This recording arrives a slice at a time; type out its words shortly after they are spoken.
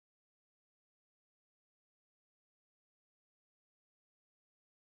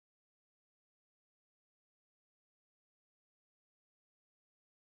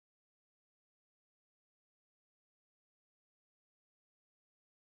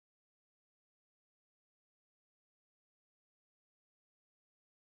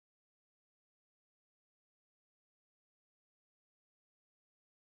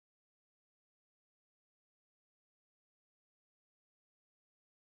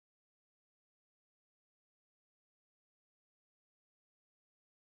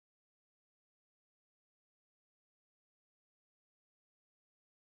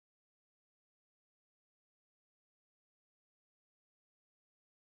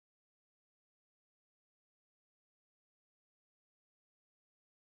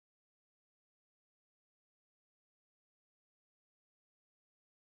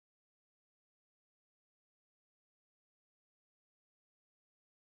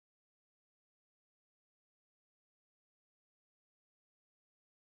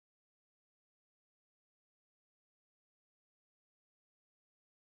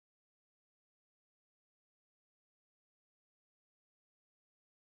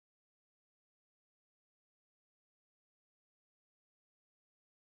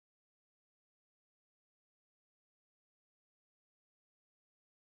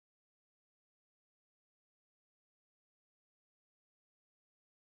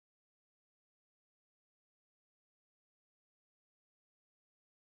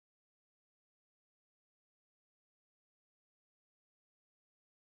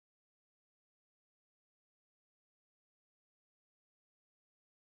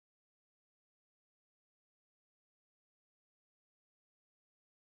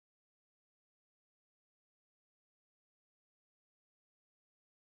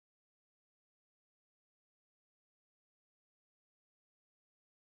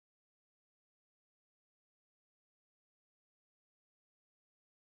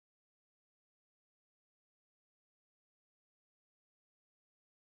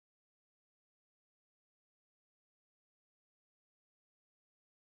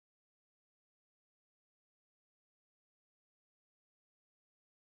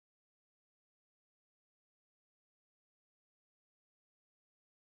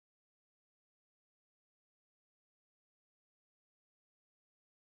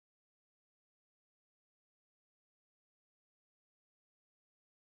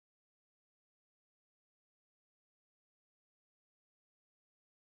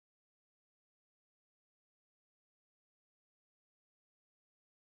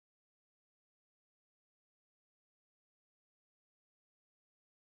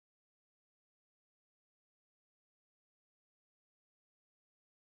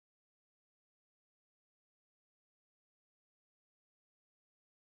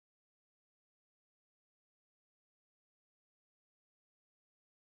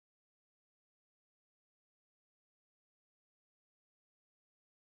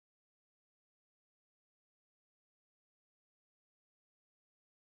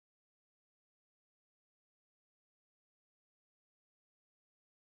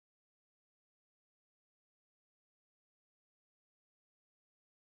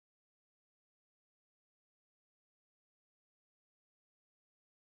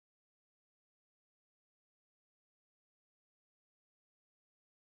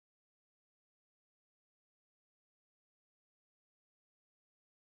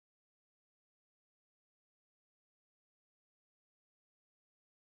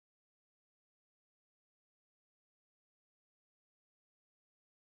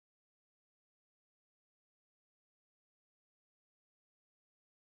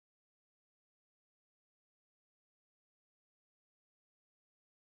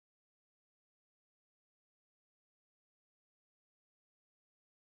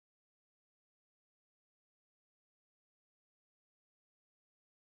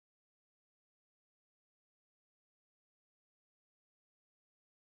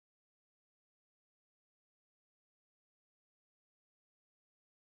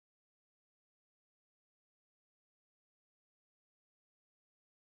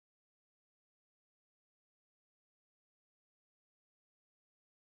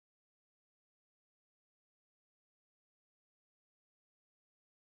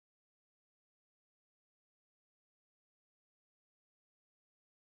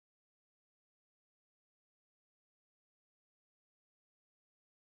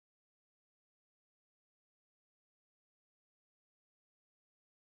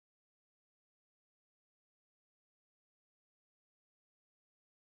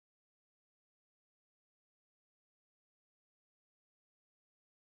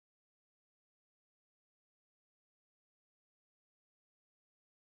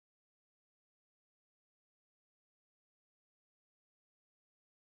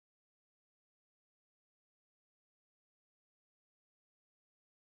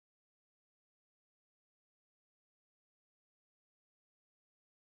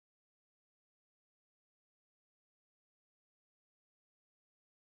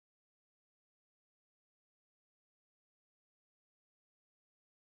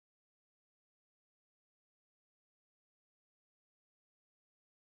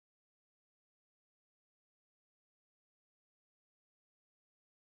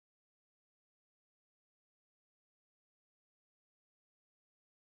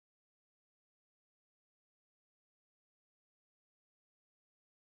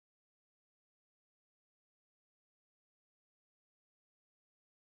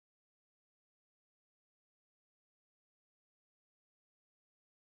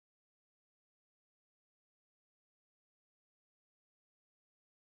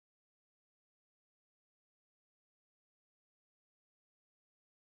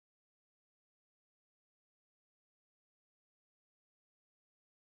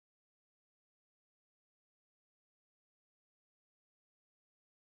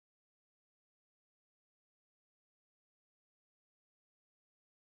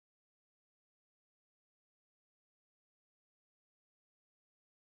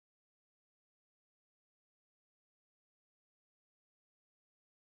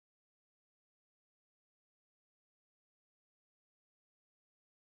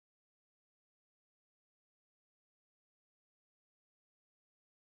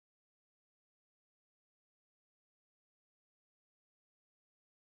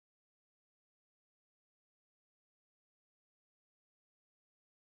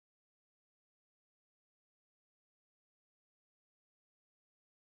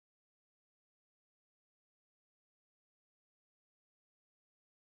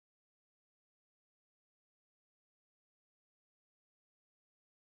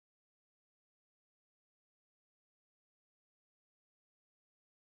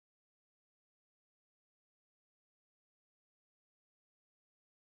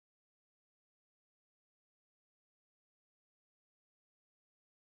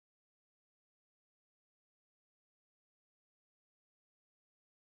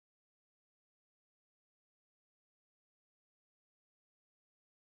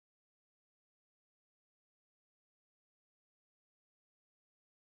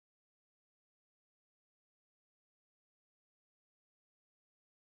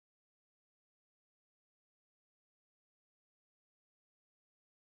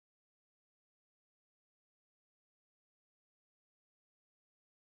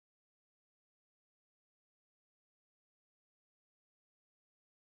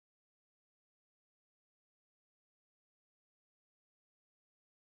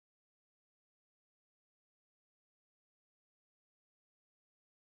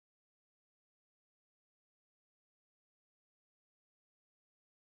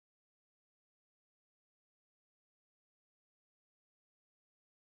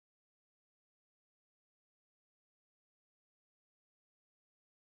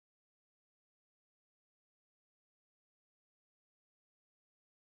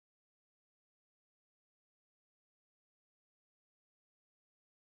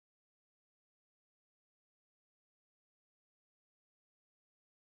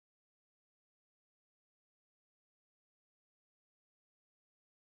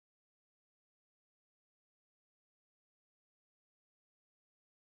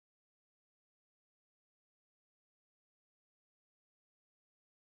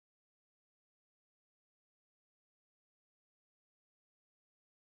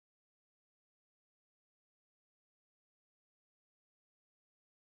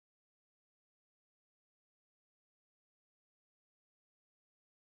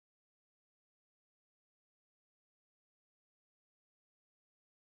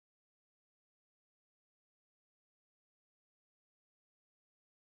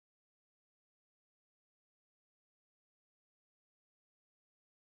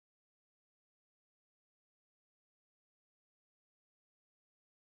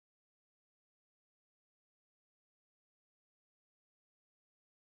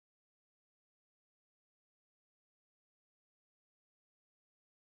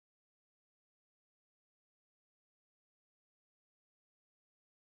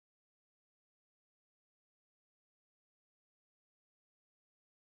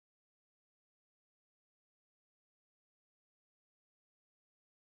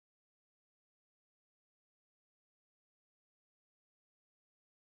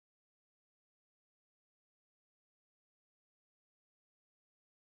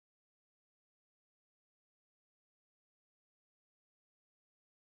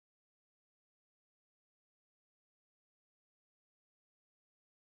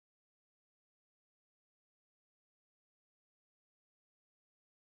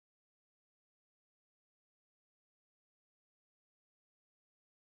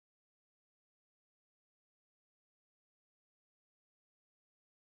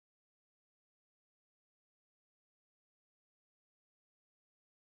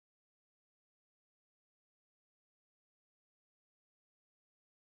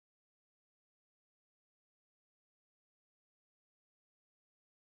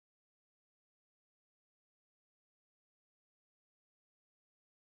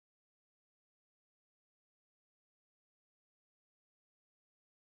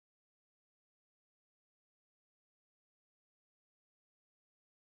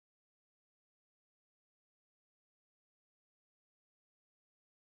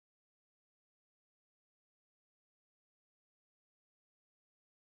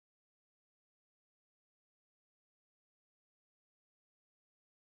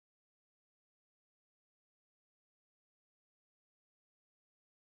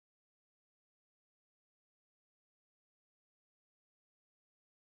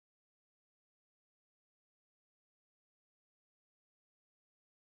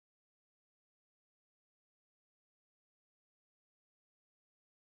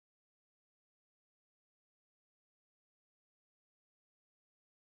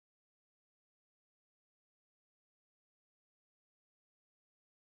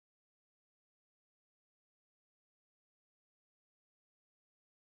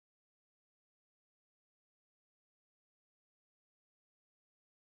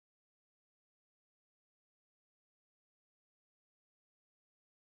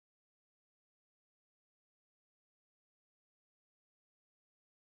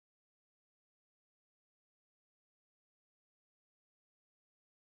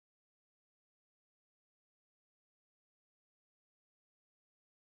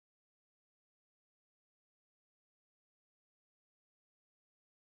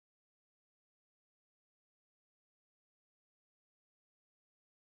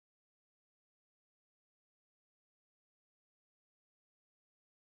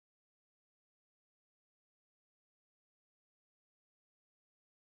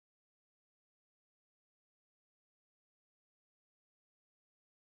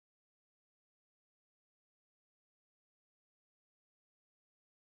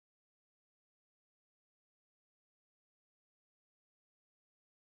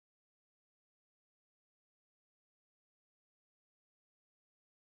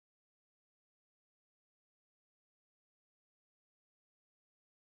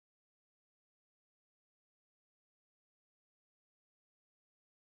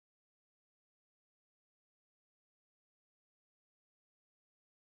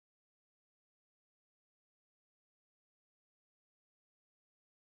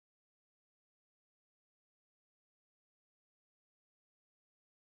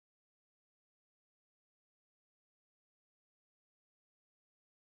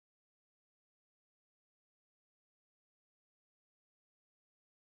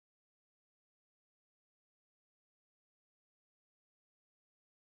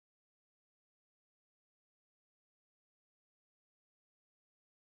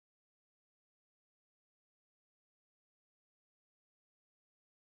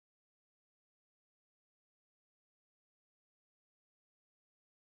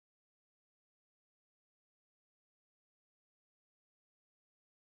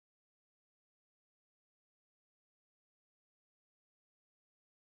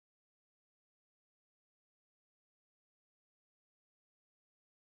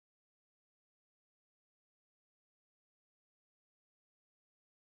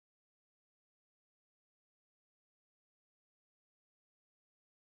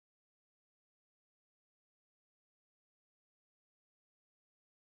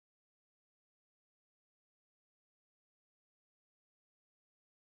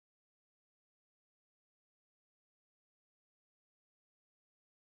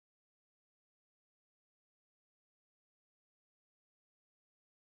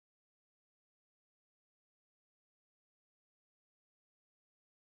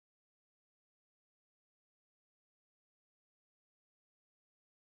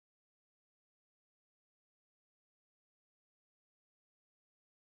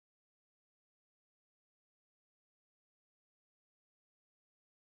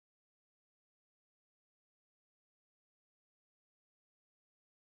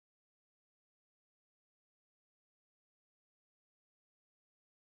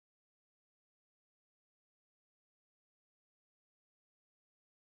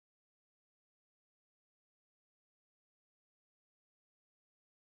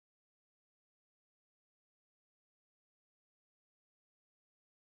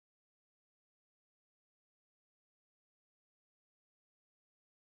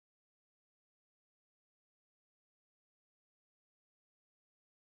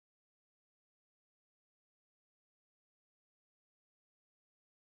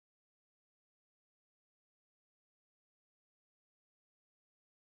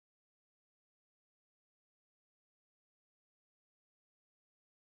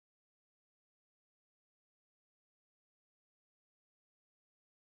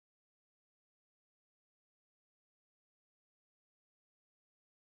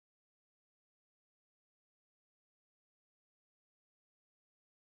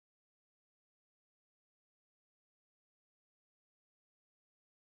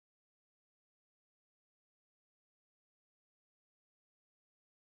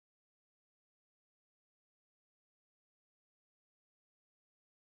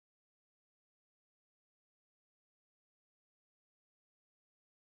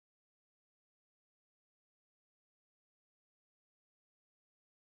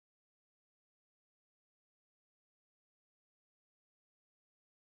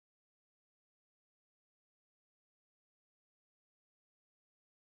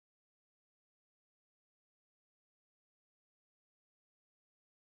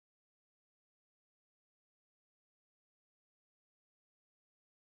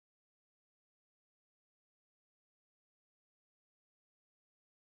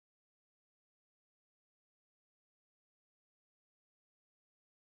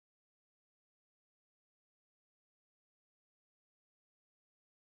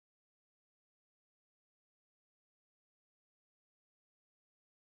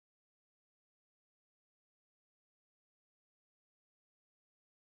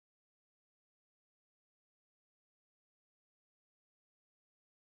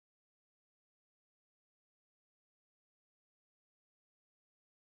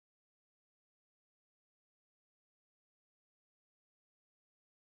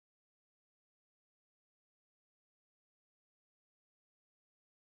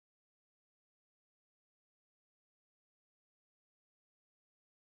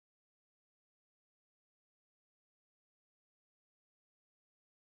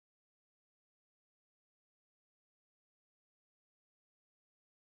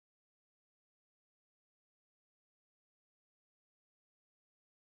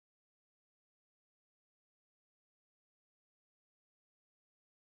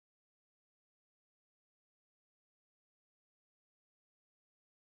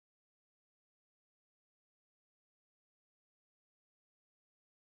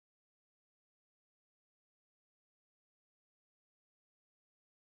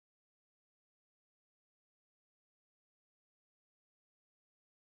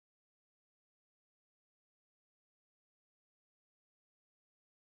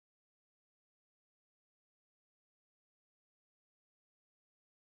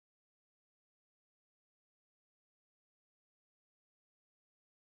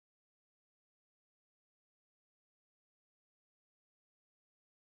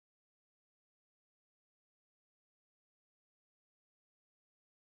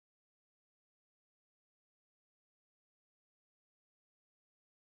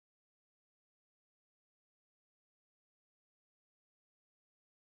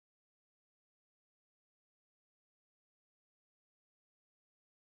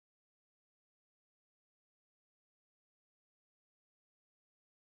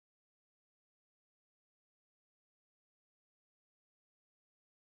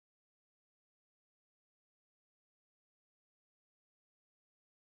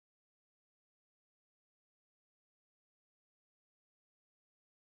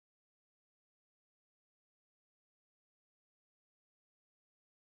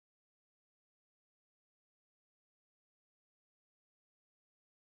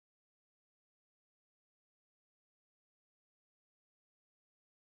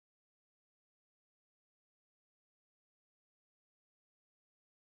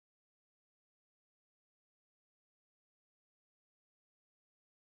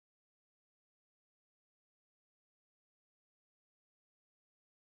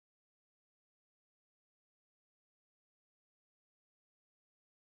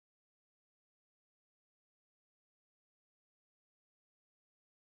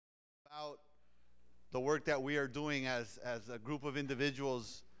about the work that we are doing as a group of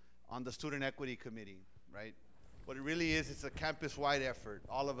individuals on the Student Equity Committee, right? What it really is, it's a campus-wide effort.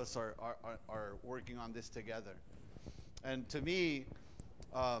 All of us are working on this together. And to me,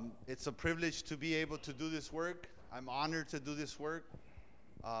 it's a privilege to be able to do this work. I'm honored to do this work.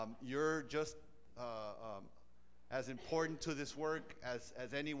 You're just as important to this work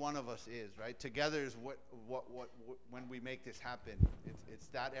as any one of us is, right? Together is when we make this happen. It's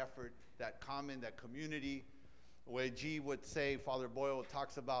that effort, that community. The way G would say, Father Boyle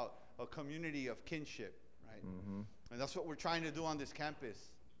talks about a community of kinship, right? Mm-hmm. And that's what we're trying to do on this campus,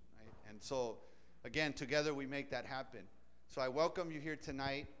 right? And so, again, together we make that happen. So I welcome you here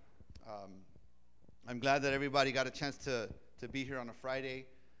tonight. I'm glad that everybody got a chance to be here on a Friday.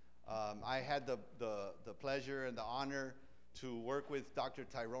 I had the pleasure and the honor to work with Dr.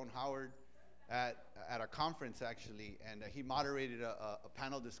 Tyrone Howard at a conference, actually, and he moderated a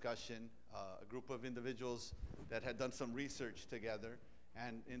panel discussion, a group of individuals that had done some research together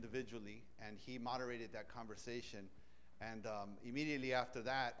and individually, and he moderated that conversation. And immediately after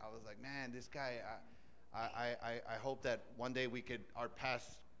that, I was like, man, this guy, I hope that one day our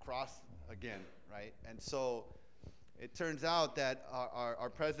paths cross again, right? And so it turns out that our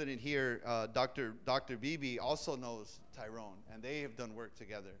president here, Dr. Beebe, also knows Tyrone, and they have done work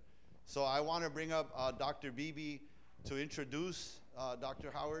together. So I want to bring up Dr. Beebe to introduce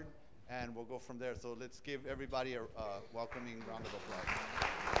Dr. Howard, and we'll go from there. So let's give everybody a welcoming round of applause.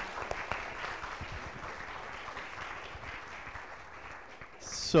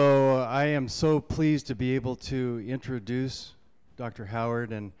 So I am so pleased to be able to introduce Dr.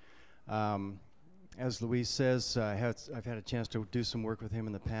 Howard, and as Luis says, I've had a chance to do some work with him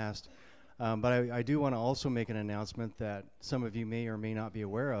in the past. But I do want to also make an announcement that some of you may or may not be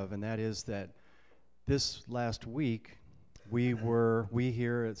aware of, and that is that this last week, we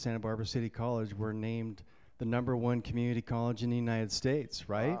here at Santa Barbara City College were named the #1 community college in the United States,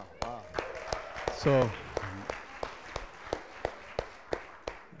 right? Wow. So,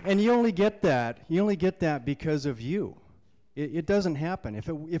 and you only get that because of you. It doesn't happen. If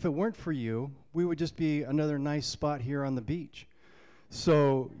it weren't for you, we would just be another nice spot here on the beach.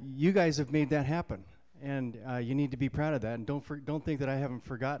 So you guys have made that happen, and you need to be proud of that. And don't think that I haven't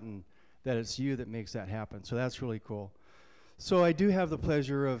forgotten that it's you that makes that happen. So that's really cool. So I do have the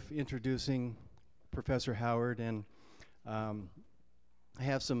pleasure of introducing Professor Howard, and I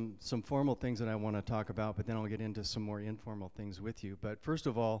have some formal things that I want to talk about, but then I'll get into some more informal things with you. But first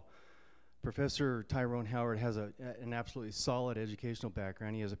of all, Professor Tyrone Howard has an absolutely solid educational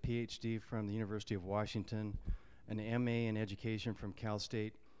background. He has a PhD from the University of Washington, an MA in education from Cal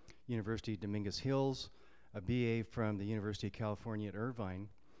State University Dominguez Hills, a BA from the University of California at Irvine.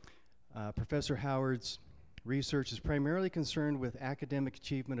 Professor Howard's research is primarily concerned with academic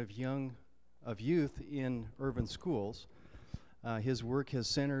achievement of youth in urban schools. His work has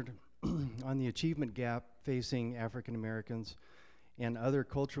centered on the achievement gap facing African Americans and other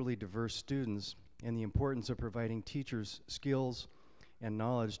culturally diverse students, and the importance of providing teachers skills and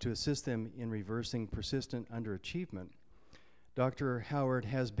knowledge to assist them in reversing persistent underachievement. Dr. Howard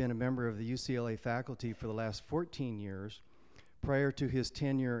has been a member of the UCLA faculty for the last 14 years. Prior to his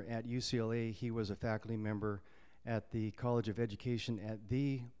tenure at UCLA, he was a faculty member at the College of Education at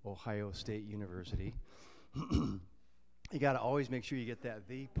The Ohio State University. You got to always make sure you get that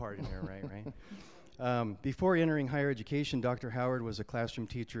 "the" part in there, right? Before entering higher education, Dr. Howard was a classroom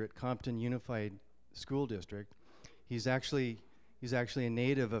teacher at Compton Unified School District. He's actually a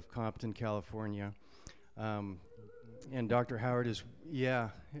native of Compton, California, and Dr. Howard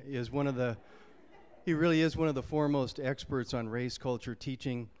he really is one of the foremost experts on race, culture,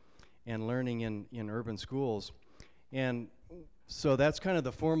 teaching, and learning in urban schools. And so that's kind of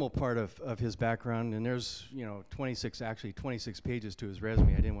the formal part of his background, and there's 26 pages to his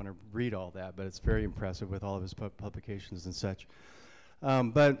resume. I didn't want to read all that, but it's very impressive with all of his publications and such.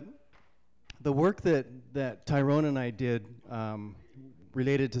 But the work that Tyrone and I did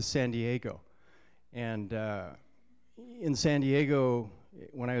related to San Diego. And in San Diego,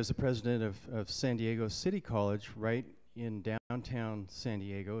 when I was the president of San Diego City College, right in downtown San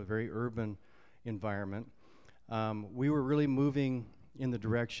Diego, a very urban environment, we were really moving in the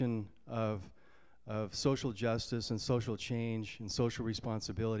direction of social justice and social change and social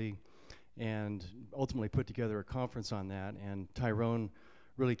responsibility, and ultimately put together a conference on that. And Tyrone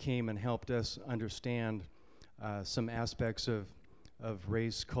really came and helped us understand some aspects of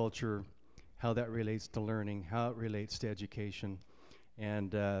race, culture, how that relates to learning, how it relates to education.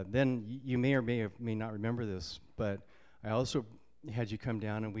 And then you may or may not remember this, but I also had you come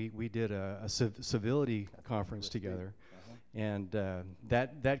down and we did a civility conference together. And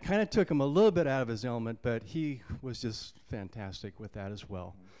that kind of took him a little bit out of his element, but he was just fantastic with that as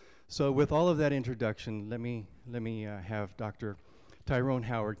well. So with all of that introduction, let me have Dr. Tyrone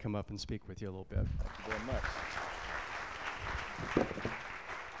Howard come up and speak with you a little bit. Thank you very much.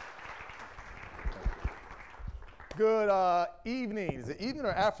 Good evening. Is it evening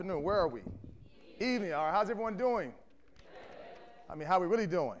or afternoon? Where are we? Evening. All right. How's everyone doing? I mean, how are we really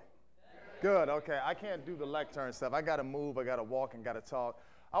doing? Good. Okay. I can't do the lectern stuff. I got to move. I got to walk and got to talk.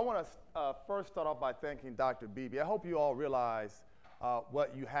 I want to first start off by thanking Dr. Beebe. I hope you all realize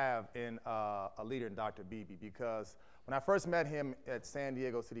what you have in a leader in Dr. Beebe, because when I first met him at San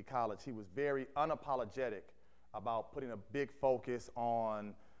Diego City College, he was very unapologetic about putting a big focus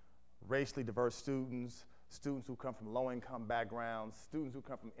on racially diverse students, students who come from low-income backgrounds, students who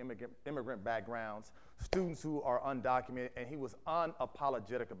come from immigrant backgrounds, students who are undocumented, and he was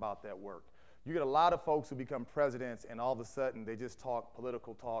unapologetic about that work. You get a lot of folks who become presidents and all of a sudden they just talk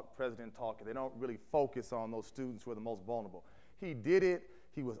political talk, president talk, and they don't really focus on those students who are the most vulnerable. He did it,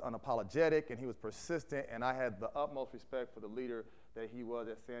 he was unapologetic, and he was persistent, and I had the utmost respect for the leader that he was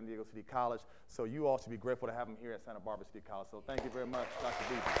at San Diego City College. So you all should be grateful to have him here at Santa Barbara City College. So thank you very much, Dr.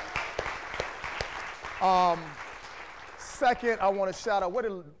 Beebe. Second, I want to shout out, what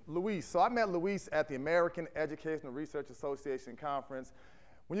did Luis? So I met Luis at the American Educational Research Association conference.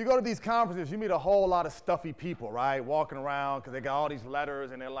 When you go to these conferences, you meet a whole lot of stuffy people, right? Walking around because they got all these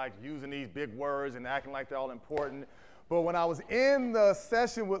letters and they're like using these big words and acting like they're all important. But when I was in the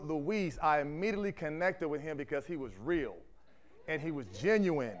session with Luis, I immediately connected with him because he was real and he was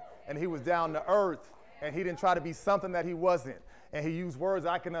genuine and he was down to earth and he didn't try to be something that he wasn't. And he used words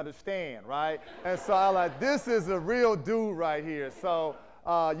I can understand, right? And so I like, this is a real dude right here. So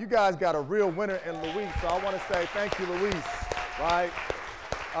you guys got a real winner in Luis. So I want to say thank you, Luis, right?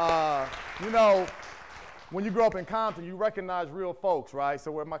 You know, when you grow up in Compton, you recognize real folks, right? So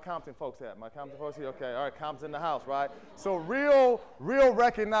where my Compton folks at? My Compton folks here? Okay, all right, Compton's in the house, right? So real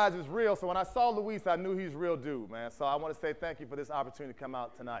recognizes real. So when I saw Luis, I knew he's a real dude, man. So I want to say thank you for this opportunity to come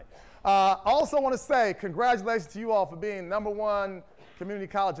out tonight. I also want to say congratulations to you all for being #1 community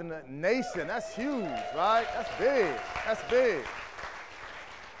college in the nation. That's huge, right? That's big. That's big.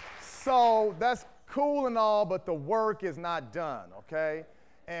 So that's cool and all, but the work is not done, okay?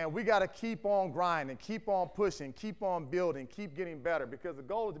 And we got to keep on grinding, keep on pushing, keep on building, keep getting better, because the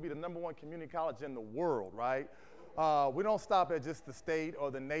goal is to be the #1 community college in the world, right? We don't stop at just the state or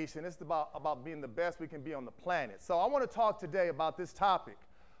the nation. It's about being the best we can be on the planet. So I want to talk today about this topic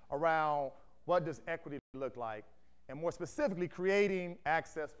around what does equity look like, and more specifically, creating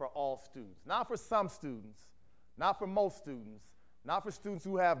access for all students. Not for some students, not for most students, not for students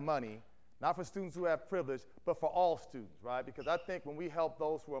who have money, not for students who have privilege, but for all students, right? Because I think when we help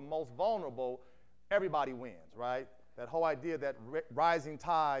those who are most vulnerable, everybody wins, right? That whole idea that rising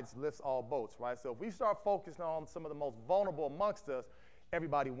tides lifts all boats, right? So if we start focusing on some of the most vulnerable amongst us,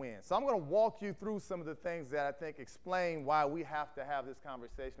 everybody wins. So I'm going to walk you through some of the things that I think explain why we have to have this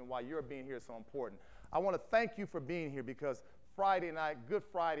conversation, why your being here is so important. I want to thank you for being here, because Friday night, Good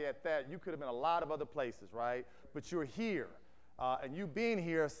Friday at that, you could have been a lot of other places, right? But you're here. And you being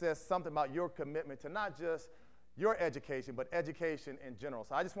here says something about your commitment to not just your education, but education in general.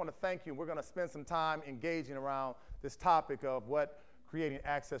 So I just want to thank you. We're going to spend some time engaging around this topic of what creating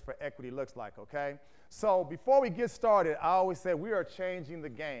access for equity looks like, okay? So before we get started, I always say we are changing the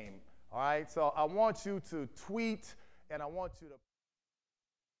game, all right? So I want you to tweet, and I want you to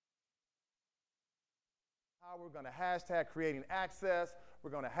how we're going to hashtag creating access.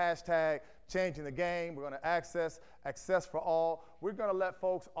 We're going to hashtag changing the game. We're going to access for all. We're going to let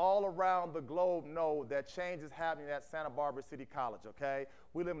folks all around the globe know that change is happening at Santa Barbara City College, okay?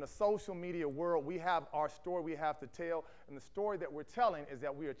 We live in a social media world. We have our story we have to tell, and the story that we're telling is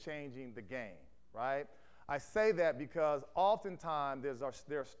that we are changing the game, right? I say that because oftentimes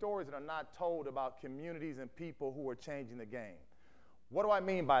there are stories that are not told about communities and people who are changing the game. What do I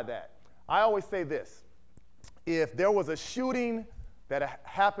mean by that? I always say this. If there was a shooting that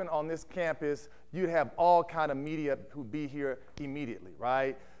happened on this campus, you'd have all kind of media who'd be here immediately,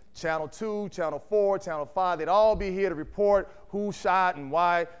 right? Channel 2, Channel 4, Channel 5, they'd all be here to report who shot and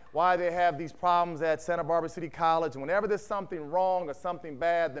why they have these problems at Santa Barbara City College. And whenever there's something wrong or something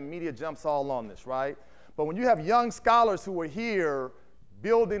bad, the media jumps all on this, right? But when you have young scholars who are here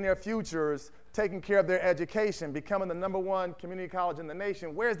building their futures, taking care of their education, becoming the #1 community college in the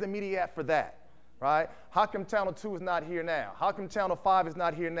nation, where's the media at for that? Right? How come Channel 2 is not here now? How come Channel 5 is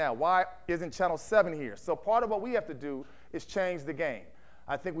not here now? Why isn't Channel 7 here? So part of what we have to do is change the game.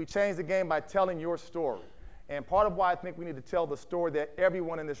 I think we change the game by telling your story. And part of why I think we need to tell the story that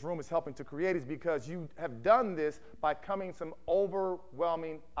everyone in this room is helping to create is because you have done this by coming some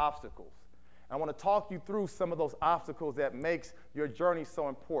overwhelming obstacles. I want to talk you through some of those obstacles that makes your journey so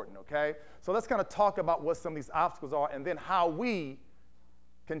important, okay? So let's kind of talk about what some of these obstacles are and then how we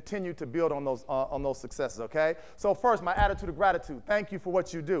continue to build on those successes, okay? So first, my attitude of gratitude. Thank you for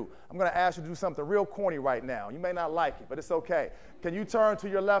what you do. I'm going to ask you to do something real corny right now. You may not like it, but it's okay. Can you turn to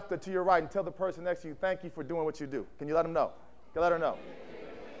your left or to your right and tell the person next to you, thank you for doing what you do? Can you let them know? Can you let her know?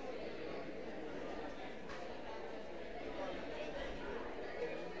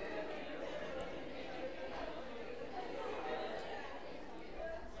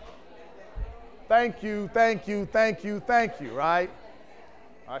 Thank you, thank you, thank you, thank you, right?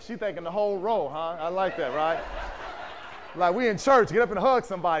 All right, she's thinking the whole row, huh? I like that, right? Like we in church, get up and hug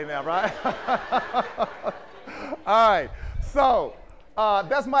somebody now, right? All right, so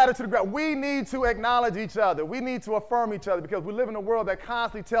that's my attitude of gratitude. We need to acknowledge each other. We need to affirm each other because we live in a world that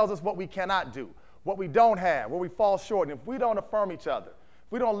constantly tells us what we cannot do, what we don't have, where we fall short. And if we don't affirm each other,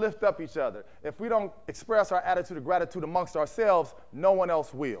 if we don't lift up each other, if we don't express our attitude of gratitude amongst ourselves, no one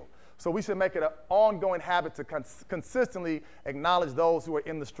else will. So we should make it an ongoing habit to consistently acknowledge those who are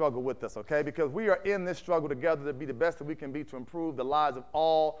in the struggle with us, okay? Because we are in this struggle together to be the best that we can be to improve the lives of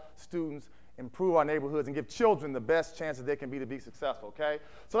all students, improve our neighborhoods, and give children the best chances they can be to be successful, okay?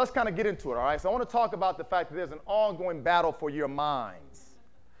 So let's kind of get into it, all right? So I want to talk about the fact that there's an ongoing battle for your minds.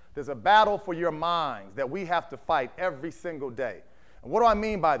 There's a battle for your minds that we have to fight every single day. And what do I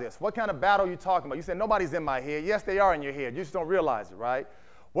mean by this? What kind of battle are you talking about? You said nobody's in my head. Yes, they are in your head. You just don't realize it, right?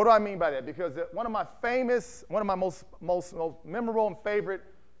 What do I mean by that? Because one of my most memorable and favorite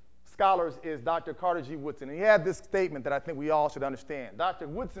scholars is Dr. Carter G. Woodson. And he had this statement that I think we all should understand. Dr.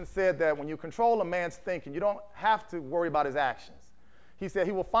 Woodson said that when you control a man's thinking, you don't have to worry about his actions. He said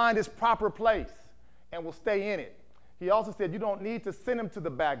he will find his proper place and will stay in it. He also said you don't need to send him to the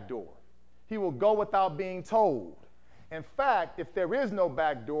back door. He will go without being told. In fact, if there is no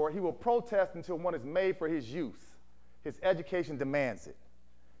back door, he will protest until one is made for his use. His education demands it.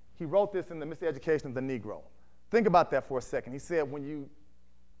 He wrote this in the Miseducation of the Negro. Think about that for a second. He said when you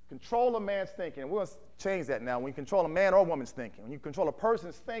control a man's thinking, and we're going to change that now, when you control a man or woman's thinking, when you control a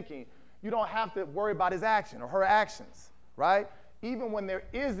person's thinking, you don't have to worry about his action or her actions, right? Even when there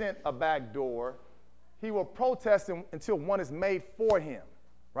isn't a back door, he will protest until one is made for him,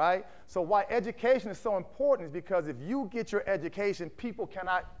 right? So why education is so important is because if you get your education, people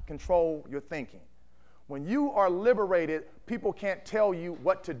cannot control your thinking. When you are liberated, people can't tell you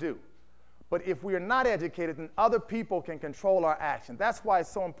what to do. But if we are not educated, then other people can control our action. That's why it's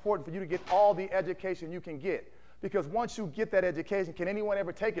so important for you to get all the education you can get. Because once you get that education, can anyone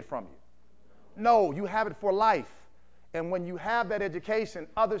ever take it from you? No, you have it for life. And when you have that education,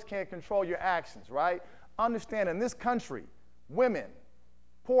 others can't control your actions, right? Understand, in this country, women,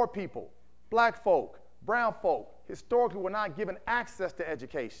 poor people, black folk, brown folk, historically were not given access to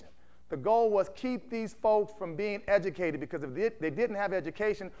education. The goal was keep these folks from being educated because if they didn't have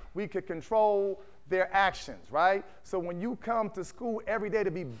education, we could control their actions, right? So when you come to school every day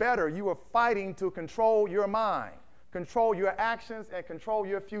to be better, you are fighting to control your mind, control your actions, and control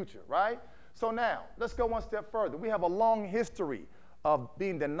your future, right? So now, let's go one step further. We have a long history of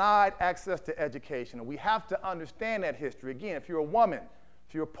being denied access to education, and we have to understand that history. Again, if you're a woman,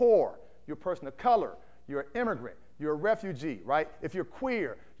 if you're poor, you're a person of color, you're an immigrant, you're a refugee, right? If you're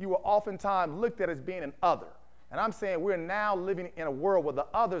queer, you are oftentimes looked at as being an other. And I'm saying we're now living in a world where the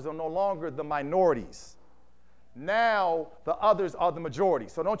others are no longer the minorities. Now the others are the majority.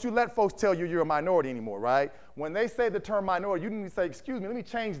 So don't you let folks tell you you're a minority anymore, right? When they say the term minority, you need to say, excuse me, let me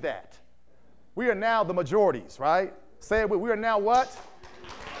change that. We are now the majorities, right? Say it with, we are now what?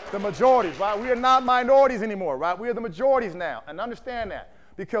 The majorities, right? We are not minorities anymore, right? We are the majorities now. And understand that.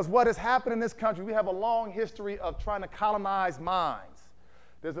 Because what has happened in this country, we have a long history of trying to colonize minds.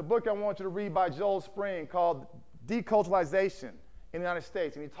 There's a book I want you to read by Joel Spring called Deculturalization in the United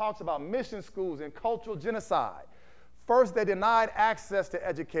States, and he talks about mission schools and cultural genocide. First, they denied access to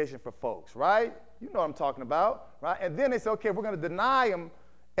education for folks, right? You know what I'm talking about, right? And then they said, okay, we're going to deny them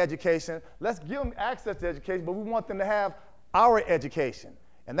education. Let's give them access to education, but we want them to have our education.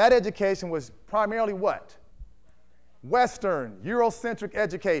 And that education was primarily what? Western, Eurocentric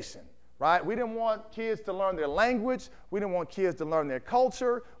education, right? We didn't want kids to learn their language. We didn't want kids to learn their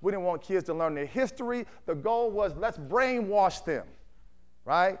culture. We didn't want kids to learn their history. The goal was let's brainwash them,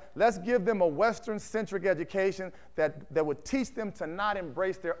 right? Let's give them a Western-centric education that would teach them to not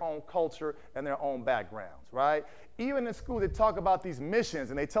embrace their own culture and their own backgrounds, right? Even in school, they talk about these missions,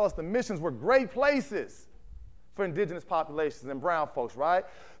 and they tell us the missions were great places. for indigenous populations and brown folks, right?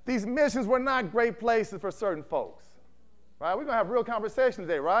 These missions were not great places for certain folks, right? We're going to have real conversation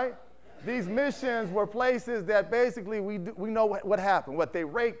today, right? These missions were places that basically we know what happened. They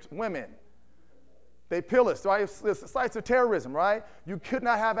raped women. They pillaged, right? It's sites of terrorism, right? You could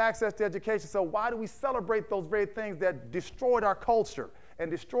not have access to education. So why do we celebrate those very things that destroyed our culture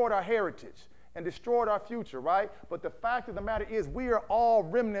and destroyed our heritage and destroyed our future, right? But the fact of the matter is we are all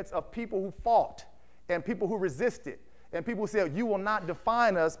remnants of people who fought and people who resisted and people who said, you will not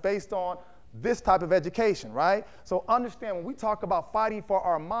define us based on this type of education, right? So understand, when we talk about fighting for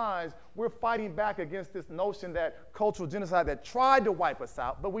our minds, we're fighting back against this notion that cultural genocide that tried to wipe us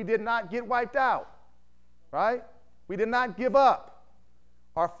out, but we did not get wiped out. Right? We did not give up.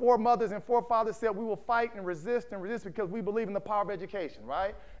 Our foremothers and forefathers said we will fight and resist because we believe in the power of education,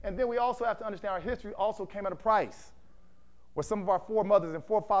 right? And then we also have to understand our history also came at a price, where some of our foremothers and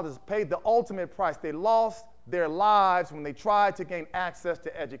forefathers paid the ultimate price. They lost their lives when they tried to gain access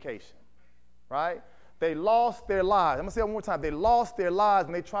to education, right? They lost their lives. I'm going to say it one more time. They lost their lives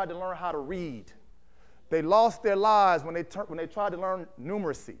when they tried to learn how to read. They lost their lives when they tried to learn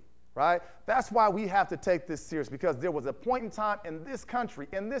numeracy. Right? That's why we have to take this serious, because there was a point in time in this country,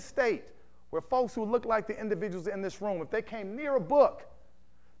 in this state, where folks who look like the individuals in this room, if they came near a book,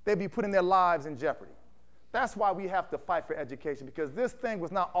 they'd be putting their lives in jeopardy. That's why we have to fight for education, because this thing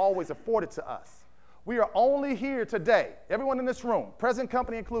was not always afforded to us. We are only here today, everyone in this room, present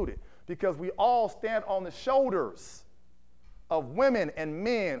company included, because we all stand on the shoulders of women and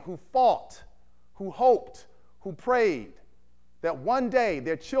men who fought, who hoped, who prayed, that one day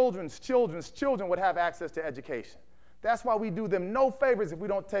their children's children would have access to education. That's why we do them no favors if we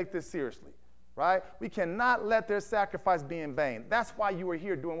don't take this seriously, right? We cannot let their sacrifice be in vain. That's why you are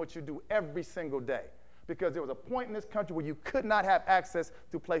here doing what you do every single day, because there was a point in this country where you could not have access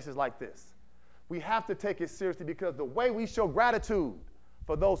to places like this. We have to take it seriously, because the way we show gratitude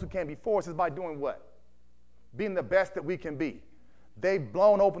for those who came before us is by doing what? Being the best that we can be. They've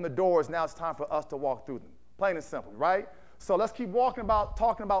blown open the doors. Now it's time for us to walk through them, plain and simple, right? So let's keep talking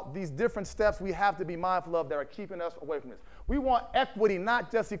about these different steps we have to be mindful of that are keeping us away from this. We want equity,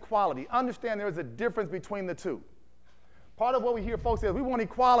 not just equality. Understand there is a difference between the two. Part of what we hear folks say is we want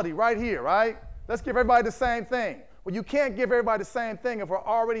equality right here, right? Let's give everybody the same thing. Well, you can't give everybody the same thing if we're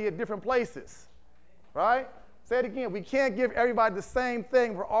already at different places, right? Say it again. We can't give everybody the same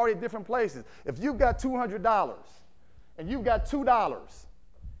thing if we're already at different places. If you've got $200 and you've got $2,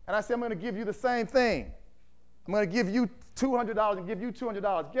 and I say I'm going to give you the same thing, I'm going to give you $200 and give you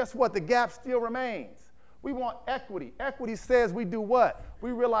 $200. Guess what? The gap still remains. We want equity. Equity says we do what?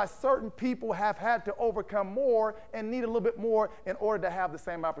 We realize certain people have had to overcome more and need a little bit more in order to have the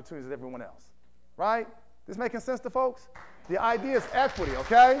same opportunities as everyone else. Right? This making sense to folks? The idea is equity,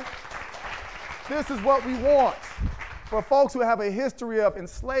 okay? This is what we want for folks who have a history of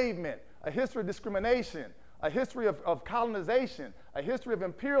enslavement, a history of discrimination, a history of colonization, a history of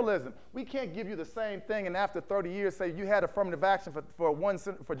imperialism. We can't give you the same thing and after 30 years say you had affirmative action for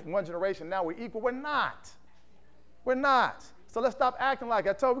one generation, now we're equal. We're not. We're not. So let's stop acting like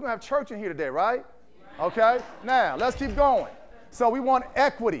I told you. We're going to have church in here today, right? Okay? Now, let's keep going. So we want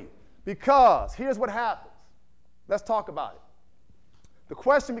equity because here's what happens. Let's talk about it. The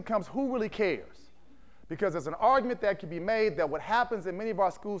question becomes, who really cares? Because there's an argument that can be made that what happens in many of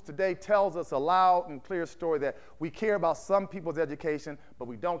our schools today tells us a loud and clear story that we care about some people's education, but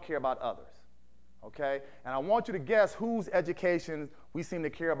we don't care about others, okay? And I want you to guess whose education we seem to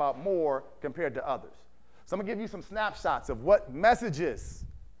care about more compared to others. So I'm going to give you some snapshots of what messages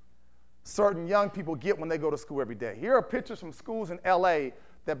certain young people get when they go to school every day. Here are pictures from schools in LA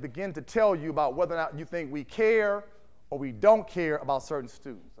that begin to tell you about whether or not you think we care or we don't care about certain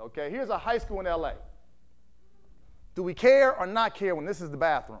students, okay? Here's a high school in LA. Do we care or not care when this is the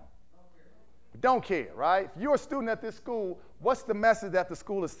bathroom? We don't care, right? If you're a student at this school, what's the message that the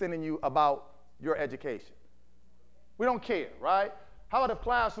school is sending you about your education? We don't care, right? How about if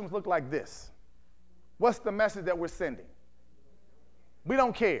classrooms look like this? What's the message that we're sending? We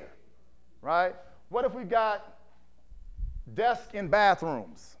don't care, right? What if we got desks in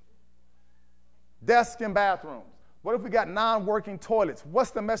bathrooms? Desks in bathrooms. What if we got non-working toilets?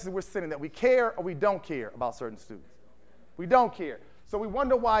 What's the message we're sending, that we care or we don't care about certain students? We don't care. So we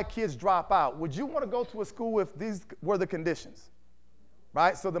wonder why kids drop out. Would you want to go to a school if these were the conditions?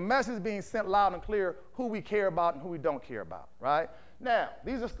 Right? So the message is being sent loud and clear, who we care about and who we don't care about, right? Now,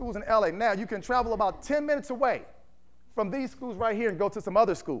 these are schools in LA. Now, you can travel about 10 minutes away from these schools right here and go to some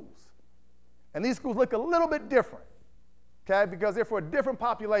other schools. And these schools look a little bit different, okay, because they're for a different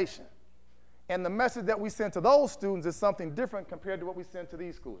population. And the message that we send to those students is something different compared to what we send to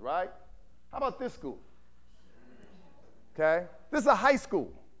these schools, right? How about this school? Okay? This is a high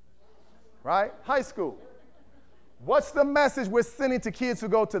school, right? High school. What's the message we're sending to kids who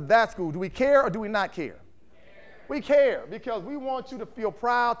go to that school? Do we care or do we not care? We care because we want you to feel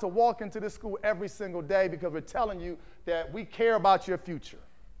proud to walk into this school every single day because we're telling you that we care about your future.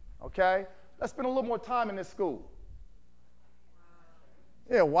 Okay? Let's spend a little more time in this school.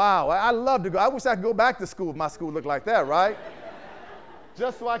 Yeah, wow. I love to go. I wish I could go back to school if my school looked like that, right?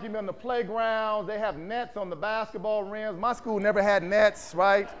 Just so I can be on the playground. They have nets on the basketball rims. My school never had nets,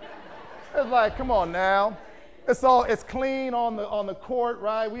 right? It's like, come on now. It's clean on the court,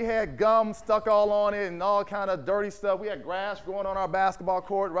 right? We had gum stuck all on it and all kind of dirty stuff. We had grass growing on our basketball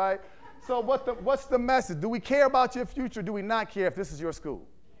court, right? So what's the message? Do we care about your future? Do we not care if this is your school?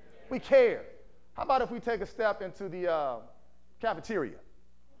 We care. How about if we take a step into the cafeteria?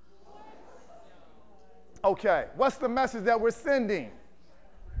 Okay, what's the message that we're sending?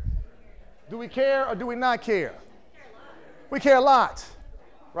 Do we care or do we not care? We care a lot,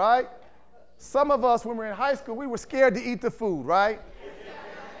 right? Some of us, when we were in high school, we were scared to eat the food, right?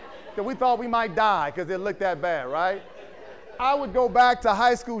 Because we thought we might die because it looked that bad, right? I would go back to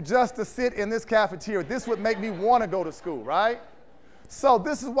high school just to sit in this cafeteria. This would make me want to go to school, right? So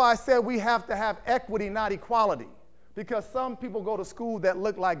this is why I said we have to have equity, not equality. Because some people go to school that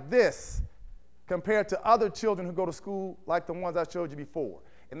look like this compared to other children who go to school like the ones I showed you before.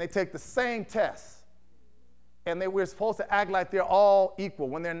 And they take the same tests. And we're supposed to act like they're all equal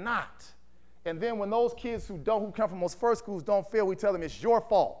when they're not. And then when those kids who come from those first schools don't fail, we tell them it's your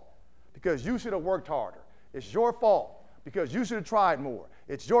fault because you should have worked harder. It's your fault because you should have tried more.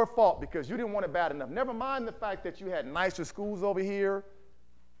 It's your fault because you didn't want it bad enough. Never mind the fact that you had nicer schools over here,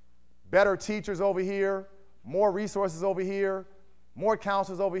 better teachers over here, more resources over here, more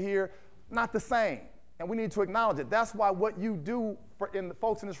counselors over here. Not the same. And we need to acknowledge it. That's why what you do in the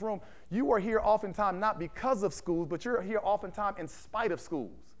folks in this room, you are here oftentimes not because of schools, but you're here oftentimes in spite of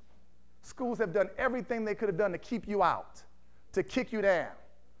schools. Schools have done everything they could have done to keep you out, to kick you down,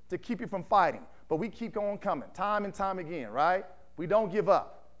 to keep you from fighting. But we keep on coming, time and time again, right? We don't give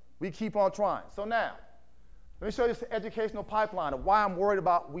up. We keep on trying. So now, let me show you this educational pipeline of why I'm worried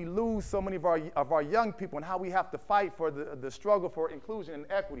about we lose so many of our young people and how we have to fight for the struggle for inclusion and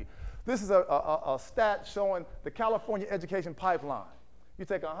equity. This is a stat showing the California education pipeline. You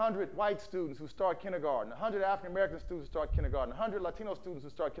take 100 white students who start kindergarten, 100 African-American students who start kindergarten, 100 Latino students who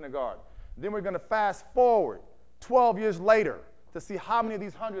start kindergarten. Then we're going to fast forward 12 years later to see how many of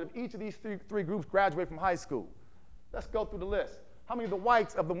these 100 of each of these three groups graduate from high school. Let's go through the list. How many of the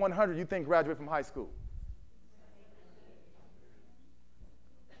whites of the 100 you think graduate from high school?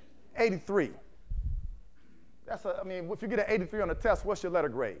 83. I mean, if you get an 83 on the test, what's your letter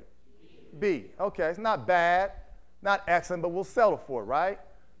grade? B. Okay, it's not bad. Not excellent, but we'll settle for it, right?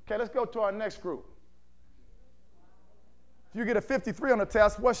 Okay, let's go to our next group. If you get a 53 on the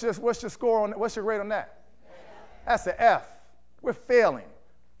test, what's your score on? What's your grade on that? That's an F. We're failing.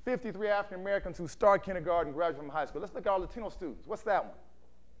 53 African Americans who start kindergarten and graduate from high school. Let's look at our Latino students. What's that one?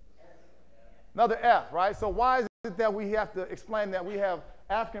 Another F, right? So why is it that we have to explain that we have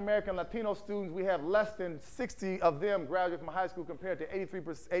African American Latino students, we have less than 60 of them graduate from high school compared to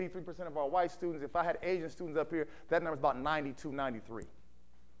 83% of our white students. If I had Asian students up here, that number is about 92, 93,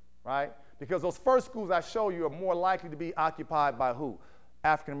 right? Because those first schools I show you are more likely to be occupied by who?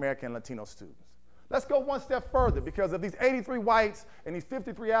 African American and Latino students. Let's go one step further, because of these 83 whites and these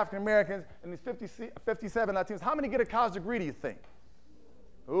 53 African Americans and these 57 Latinos, how many get a college degree, do you think?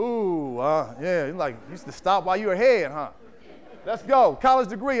 Ooh, yeah, you used to stop while you were ahead, huh? Let's go. College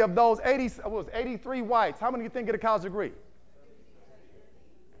degree of those 83 whites. How many do you think get a college degree?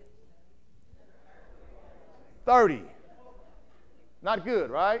 30. Not good,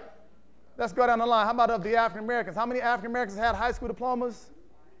 right? Let's go down the line. How about of the African Americans? How many African Americans had high school diplomas?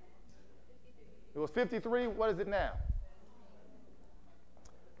 It was 53. What is it now?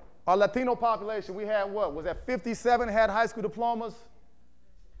 Our Latino population, we had what? Was that 57 had high school diplomas?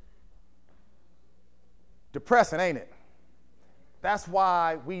 Depressing, ain't it? That's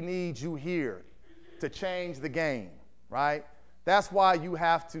why we need you here to change the game, right? That's why you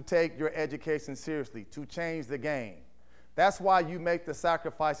have to take your education seriously, to change the game. That's why you make the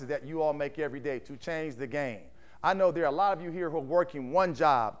sacrifices that you all make every day to change the game. I know there are a lot of you here who are working one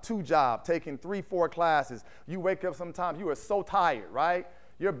job, two jobs, taking 3, 4 classes. You wake up sometimes, you are so tired, right?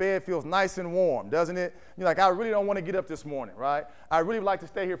 Your bed feels nice and warm, doesn't it? You're like, I really don't want to get up this morning, right? I really would like to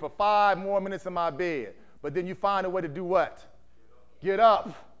stay here for 5 more minutes in my bed. But then you find a way to do what? Get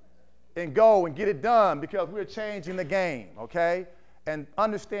up and go and get it done, because we're changing the game, okay? And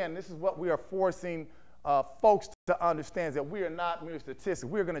understand, this is what we are forcing folks to understand, is that we are not mere statistics.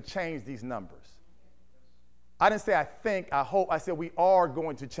 We're going to change these numbers. I didn't say I think, I hope. I said we are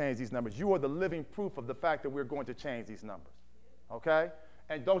going to change these numbers. You are the living proof of the fact that we're going to change these numbers, okay?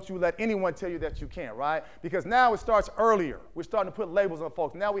 And don't you let anyone tell you that you can't, right? Because now it starts earlier. We're starting to put labels on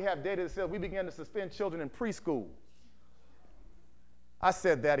folks. Now we have data that says we begin to suspend children in preschool. I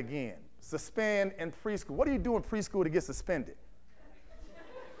said that again. Suspend in preschool. What do you do in preschool to get suspended?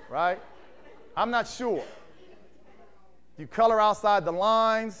 Right? I'm not sure. You color outside the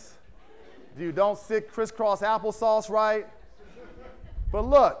lines. You don't sit crisscross applesauce right. But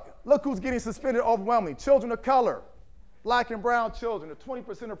look who's getting suspended overwhelmingly. Children of color, black and brown children. They're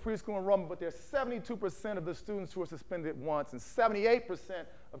 20% of preschool enrollment, but there's 72% of the students who are suspended once and 78%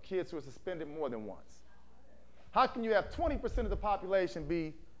 of kids who are suspended more than once. How can you have 20% of the population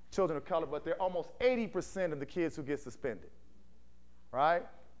be children of color, but there are almost 80% of the kids who get suspended, right?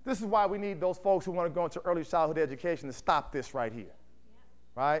 This is why we need those folks who want to go into early childhood education to stop this right here.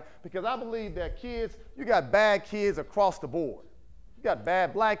 Right? Because I believe that kids, you got bad kids across the board. You got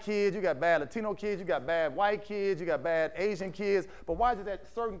bad black kids, you got bad Latino kids, you got bad white kids, you got bad Asian kids. But why is it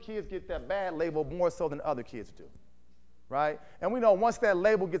that certain kids get that bad label more so than other kids do? Right? And we know once that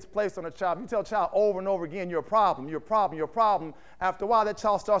label gets placed on a child, you tell a child over and over again, you're a problem, you're a problem, you're a problem. After a while, that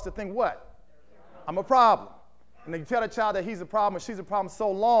child starts to think, what? I'm a problem. And then you tell a child that he's a problem or she's a problem so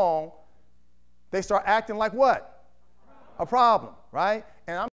long, they start acting like what? A problem, right?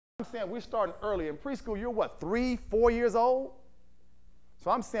 And I'm saying we're starting early. In preschool, you're what, 3, 4 years old?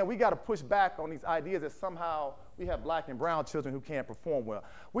 So I'm saying we got to push back on these ideas that somehow we have black and brown children who can't perform well.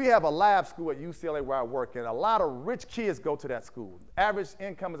 We have a lab school at UCLA where I work, and a lot of rich kids go to that school. Average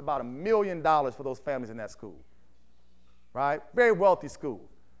income is about $1 million for those families in that school, right? Very wealthy school.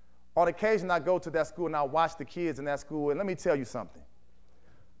 On occasion, I go to that school and I watch the kids in that school, and let me tell you something.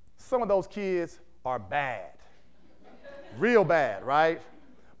 Some of those kids are bad, real bad, right?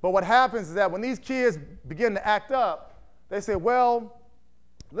 But what happens is that when these kids begin to act up, they say, well,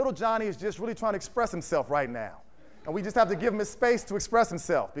 little Johnny is just really trying to express himself right now. And we just have to give him his space to express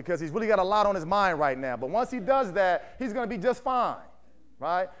himself because he's really got a lot on his mind right now. But once he does that, he's going to be just fine,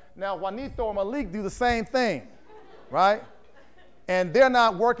 right? Now, Juanito or Malik do the same thing, right? And they're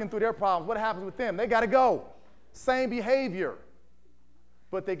not working through their problems. What happens with them? They got to go. Same behavior.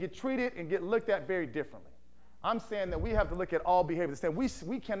 But they get treated and get looked at very differently. I'm saying that we have to look at all behavior.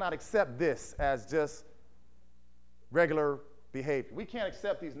 We cannot accept this as just regular behavior. We can't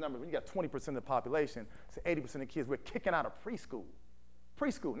accept these numbers. When you got 20% of the population, so 80% of kids, we're kicking out of preschool.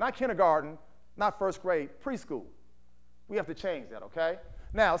 Preschool, not kindergarten, not first grade, preschool. We have to change that, okay?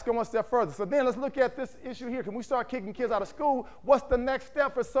 Now, let's go one step further. So then let's look at this issue here. Can we start kicking kids out of school? What's the next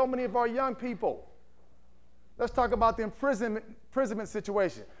step for so many of our young people? Let's talk about the imprisonment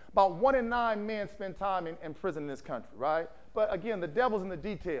situation. About 1 in 9 men spend time in prison in this country, right? But again, the devil's in the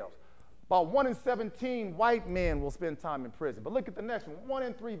details. About 1 in 17 white men will spend time in prison. But look at the next one. 1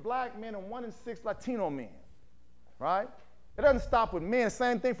 in 3 black men and 1 in 6 Latino men, right? It doesn't stop with men.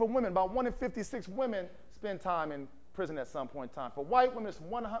 Same thing for women. About 1 in 56 women spend time in prison at some point in time. For white women, it's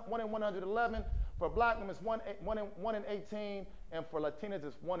 1 in 111. For black women, it's 1 in 18. And for Latinas,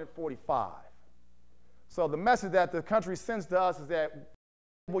 it's 1 in 45. So the message that the country sends to us is that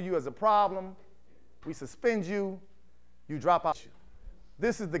we label you as a problem, we suspend you, you drop out.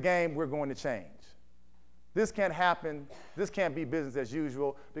 This is the game we're going to change. This can't happen. This can't be business as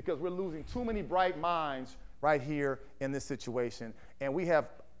usual because we're losing too many bright minds right here in this situation. And we have,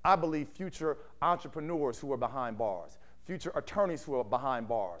 I believe, future entrepreneurs who are behind bars, future attorneys who are behind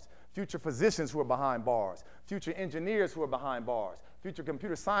bars, future physicians who are behind bars, future engineers who are behind bars, future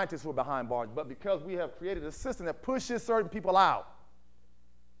computer scientists who are behind bars. But because we have created a system that pushes certain people out,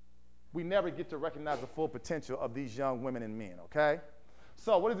 we never get to recognize the full potential of these young women and men, okay?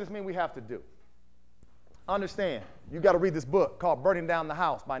 So what does this mean we have to do? Understand, you got to read this book called Burning Down the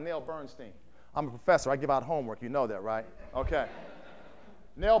House by Neil Bernstein. I'm a professor. I give out homework. You know that, right? Okay.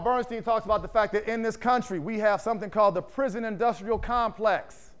 Neil Bernstein talks about the fact that in this country, we have something called the prison industrial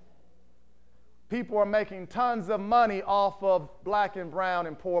complex. People are making tons of money off of black and brown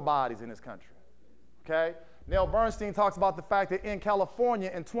and poor bodies in this country, okay? Neil Bernstein talks about the fact that in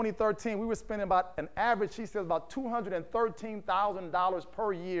California in 2013, we were spending about an average, he says, about $213,000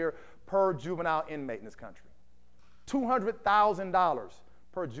 per year per juvenile inmate in this country. $200,000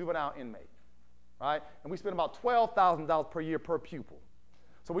 per juvenile inmate, right? And we spend about $12,000 per year per pupil.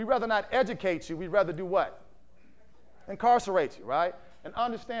 So we'd rather not educate you, we'd rather do what? Incarcerate you, right? And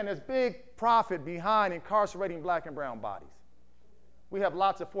understand there's big profit behind incarcerating black and brown bodies. We have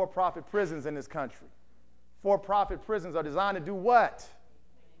lots of for-profit prisons in this country. For-profit prisons are designed to do what?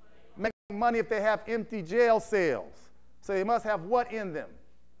 Make money if they have empty jail cells. So they must have what in them?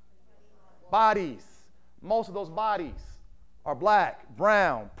 Bodies. Most of those bodies are black,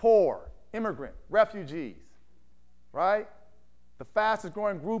 brown, poor, immigrant, refugees, right? The fastest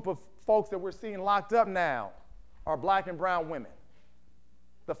growing group of folks that we're seeing locked up now are black and brown women.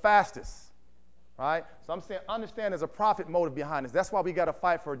 The fastest, right? So I'm saying understand there's a profit motive behind this. That's why we got to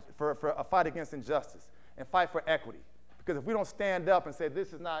fight for a fight against injustice and fight for equity. Because if we don't stand up and say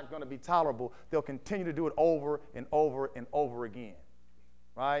this is not going to be tolerable, they'll continue to do it over and over and over again,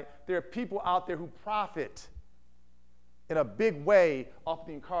 right? There are people out there who profit in a big way off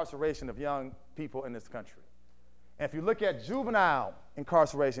the incarceration of young people in this country. And if you look at juvenile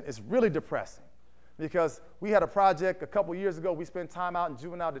incarceration, it's really depressing because we had a project a couple years ago. We spent time out in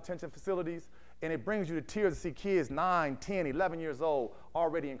juvenile detention facilities, and it brings you to tears to see kids 9, 10, 11 years old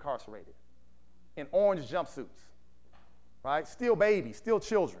already incarcerated in orange jumpsuits, right? Still babies, still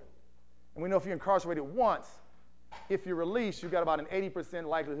children. And we know if you're incarcerated once, if you're released, you've got about an 80%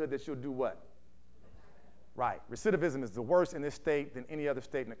 likelihood that you'll do what? Right. Recidivism is the worst in this state than any other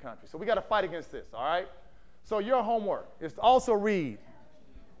state in the country. So we got to fight against this, all right? So your homework is to also read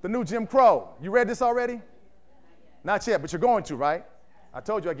the new Jim Crow. You read this already? Not yet, but you're going to, right? I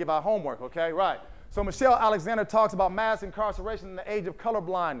told you I'd give out homework, okay? Right. So Michelle Alexander talks about mass incarceration in the age of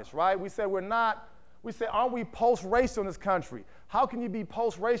colorblindness, right? We said aren't we post-racial in this country? How can you be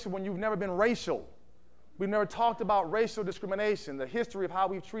post-racial when you've never been racial? We've never talked about racial discrimination, the history of how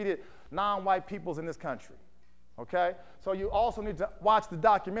we've treated non-white peoples in this country, okay? So you also need to watch the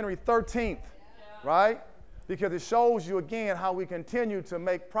documentary 13th, right? Because it shows you again how we continue to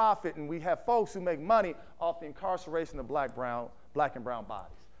make profit, and we have folks who make money off the incarceration of black and brown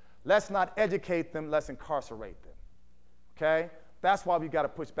bodies. Let's not educate them, let's incarcerate them, okay? That's why we got to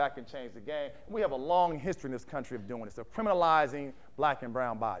push back and change the game. We have a long history in this country of doing this, of criminalizing black and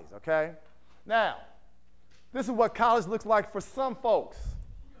brown bodies, okay? Now, this is what college looks like for some folks,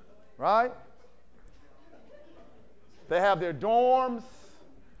 right? They have their dorms,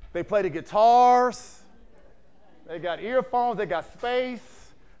 they play the guitars, they got earphones, they got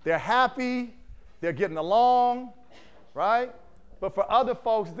space, they're happy, they're getting along, right? But for other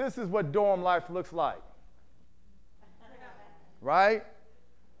folks, this is what dorm life looks like, right?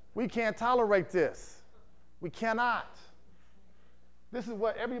 We can't tolerate this. We cannot. This is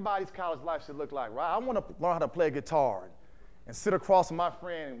what everybody's college life should look like, right? I want to learn how to play a guitar and sit across from my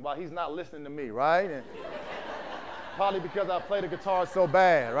friend while he's not listening to me, right? And probably because I play the guitar so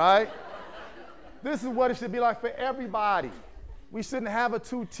bad, right? This is what it should be like for everybody. We shouldn't have a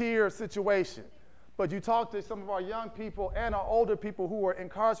two-tier situation. But you talk to some of our young people and our older people who are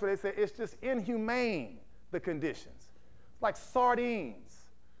incarcerated, they say it's just inhumane, the conditions. It's like sardines.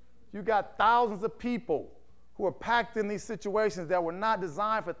 You got thousands of people who are packed in these situations that were not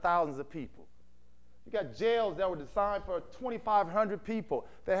designed for thousands of people. You got jails that were designed for 2,500 people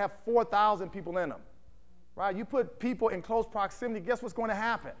that have 4,000 people in them, right? You put people in close proximity, guess what's going to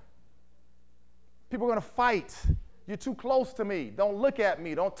happen? People are going to fight. You're too close to me. Don't look at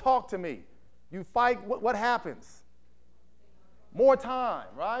me. Don't talk to me. You fight, what happens? More time,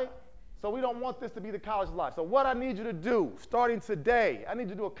 right? So we don't want this to be the college life. So what I need you to do, starting today, I need you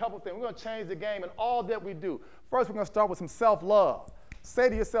to do a couple things. We're going to change the game in all that we do. First, we're going to start with some self-love. Say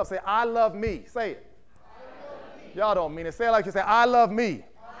to yourself, say, I love me. Say it. Y'all don't mean it. Say it like you say, I love me.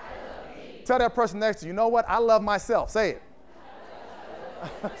 I love me. Tell that person next to you, you know what? I love myself. Say it.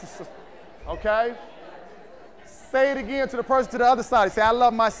 Okay? Say it again to the person to the other side. Say, I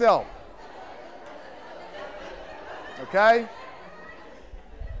love myself. Okay?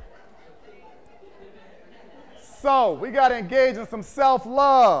 So we got to engage in some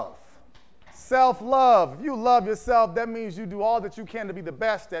self-love. Self-love. If you love yourself, that means you do all that you can to be the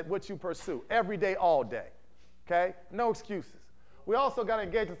best at what you pursue, every day, all day. Okay? No excuses. We also got to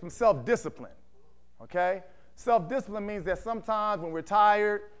engage in some self-discipline. Okay? Self-discipline means that sometimes when we're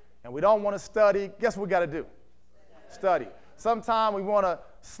tired and we don't want to study, guess what we got to do? Study. Sometimes we want to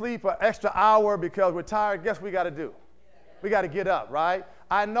sleep an extra hour because we're tired, guess what we got to do? We got to get up, right?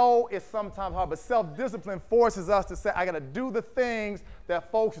 I know it's sometimes hard, but self-discipline forces us to say, I got to do the things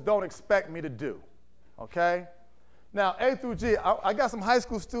that folks don't expect me to do, okay? Now, A through G, I got some high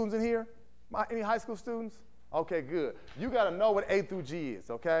school students in here. Any high school students? Okay, good. You got to know what A through G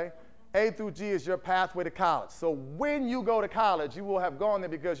is, okay? A through G is your pathway to college. So when you go to college, you will have gone there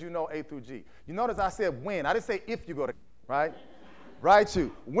because you know A through G. You notice I said when. I didn't say if you go to, right? Right,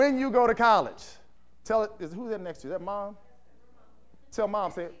 you. When you go to college, tell it, who's that next to you? Is that mom? Tell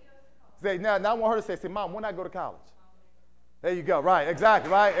mom, say now I want her to say, Mom, when I go to college? There you go, right, exactly,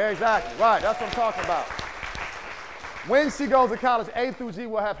 right, that's what I'm talking about. When she goes to college, A through G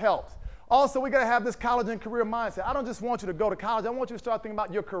will have helped. Also, we gotta have this college and career mindset. I don't just want you to go to college, I want you to start thinking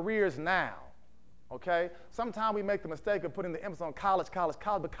about your careers now, okay? Sometimes we make the mistake of putting the emphasis on college,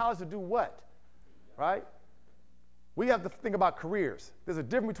 but college to do what, right? We have to think about careers. There's a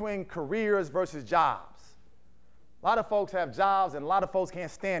difference between careers versus jobs. A lot of folks have jobs and a lot of folks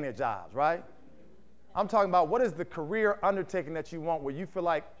can't stand their jobs, right? I'm talking about what is the career undertaking that you want where you feel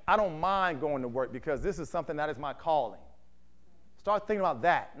like, I don't mind going to work because this is something that is my calling. Start thinking about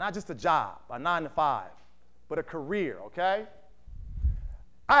that, not just a job, a 9 to 5, but a career, okay?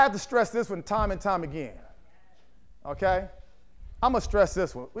 I have to stress this one time and time again, okay? I'm gonna stress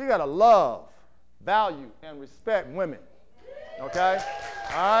this one. We gotta love, value, and respect women, okay?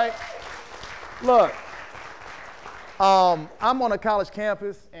 All right? Look, I'm on a college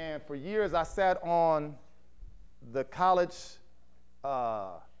campus, and for years I sat on the college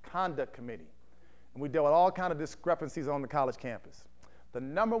conduct committee, and we dealt with all kinds of discrepancies on the college campus. The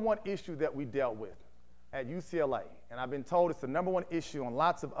 #1 issue that we dealt with at UCLA, and I've been told it's the #1 issue on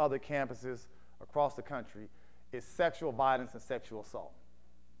lots of other campuses across the country, is sexual violence and sexual assault,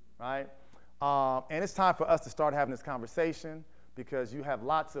 right? And it's time for us to start having this conversation because you have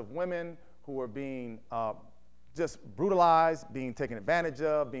lots of women who are being just brutalized, being taken advantage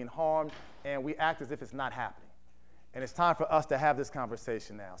of, being harmed, and we act as if it's not happening. And it's time for us to have this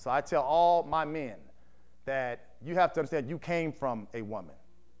conversation now. So I tell all my men that you have to understand you came from a woman,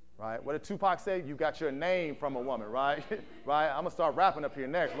 right? What did Tupac say? You got your name from a woman, right? Right? I'm gonna start rapping up here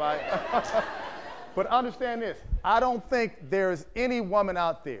next, right? But understand this, I don't think there's any woman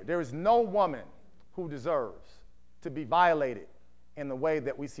out there, there is no woman who deserves to be violated in the way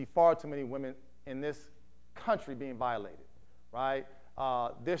that we see far too many women in this country being violated, right?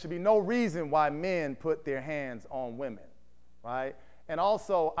 There should be no reason why men put their hands on women, right? And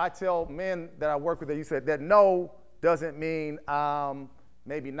also, I tell men that I work with that you said that no doesn't mean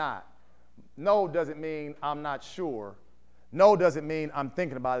maybe not. No doesn't mean I'm not sure. No doesn't mean I'm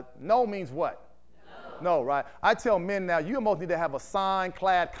thinking about it. No means what? No, right? I tell men now, you almost need to have a signed,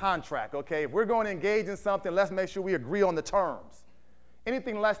 clad contract, okay? If we're going to engage in something, let's make sure we agree on the terms.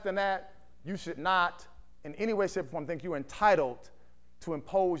 Anything less than that, you should not in any way, shape, or form think you're entitled to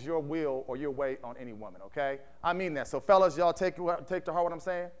impose your will or your way on any woman, okay? I mean that. So fellas, y'all take to heart what I'm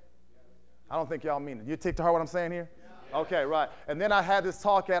saying? I don't think y'all mean it. You take to heart what I'm saying here? Okay, right. And then I had this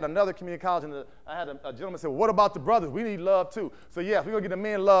talk at another community college, and I had a gentleman say, well, what about the brothers? We need love too. So yes, we're gonna get the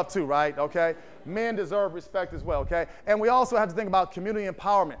men love too, right? Okay? Men deserve respect as well, okay? And we also have to think about community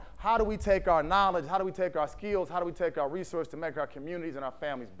empowerment. How do we take our knowledge, how do we take our skills, how do we take our resources to make our communities and our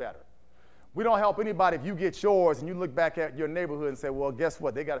families better? We don't help anybody if you get yours and you look back at your neighborhood and say, well, guess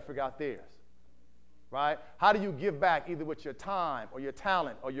what? They got to figure out theirs, right? How do you give back either with your time or your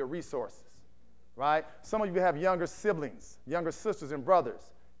talent or your resources, right? Some of you have younger siblings, younger sisters and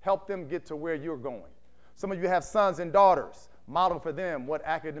brothers. Help them get to where you're going. Some of you have sons and daughters. Model for them what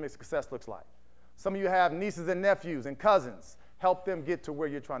academic success looks like. Some of you have nieces and nephews and cousins. Help them get to where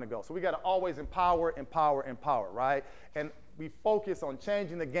you're trying to go. So we got to always empower, right? And we focus on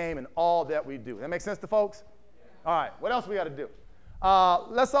changing the game in all that we do. That make sense to folks? All right, what else we got to do?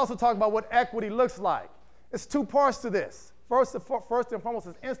 Let's also talk about what equity looks like. It's 2 parts to this. First and foremost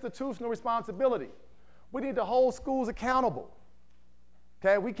is institutional responsibility. We need to hold schools accountable.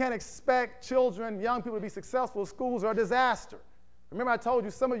 Okay, we can't expect children, young people to be successful. Schools are a disaster. Remember I told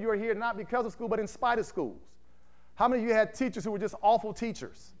you some of you are here not because of school, but in spite of schools. How many of you had teachers who were just awful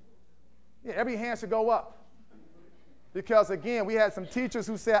teachers? Yeah, every hand should go up. Because again, we had some teachers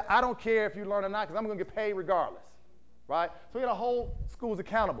who said, I don't care if you learn or not, because I'm going to get paid regardless, right? So we got to hold schools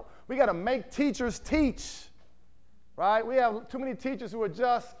accountable. We got to make teachers teach, right? We have too many teachers who are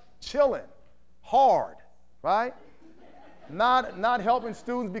just chilling, hard, right? Not helping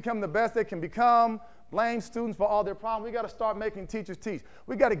students become the best they can become, blame students for all their problems. We got to start making teachers teach.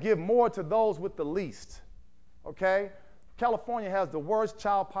 We got to give more to those with the least, okay? California has the worst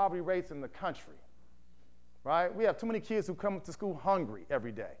child poverty rates in the country. Right? We have too many kids who come to school hungry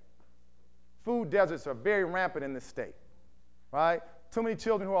every day. Food deserts are very rampant in this state, right? Too many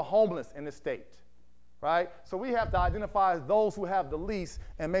children who are homeless in this state, right? So we have to identify those who have the least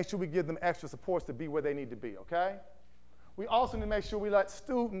and make sure we give them extra supports to be where they need to be, okay? We also need to make sure we let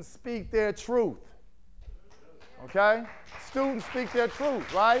students speak their truth, okay? Students speak their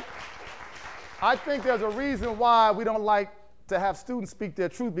truth, right? I think there's a reason why we don't like to have students speak their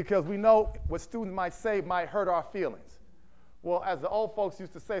truth, because we know what students might say might hurt our feelings. Well, as the old folks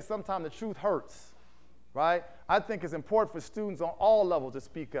used to say, sometimes the truth hurts, right? I think it's important for students on all levels to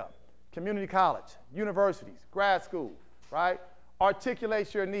speak up. Community college, universities, grad school, right?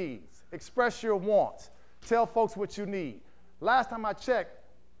 Articulate your needs, express your wants, tell folks what you need. Last time I checked,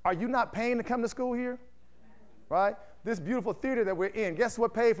 are you not paying to come to school here? Right? This beautiful theater that we're in, guess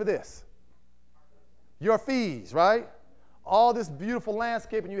what paid for this? Your fees, right? All this beautiful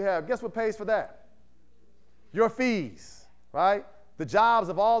landscaping you have, guess what pays for that? Your fees, right? The jobs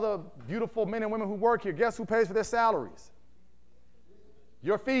of all the beautiful men and women who work here, guess who pays for their salaries?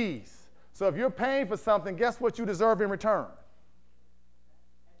 Your fees. So if you're paying for something, guess what you deserve in return?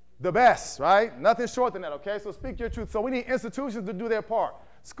 The best, right? Nothing short than that, okay? So speak your truth. So we need institutions to do their part.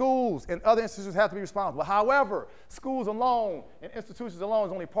 Schools and other institutions have to be responsible. However, schools alone and institutions alone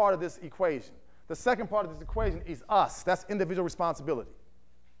is only part of this equation. The second part of this equation is us. That's individual responsibility,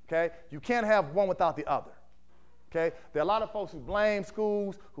 okay? You can't have one without the other, okay? There are a lot of folks who blame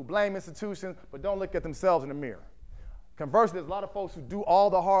schools, who blame institutions, but don't look at themselves in the mirror. Conversely, there's a lot of folks who do all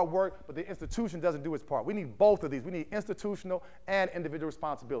the hard work, but the institution doesn't do its part. We need both of these. We need institutional and individual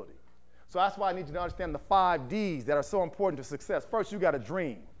responsibility. So that's why I need you to understand the 5 Ds that are so important to success. First, you got to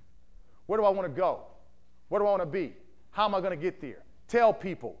dream. Where do I want to go? Where do I want to be? How am I going to get there? Tell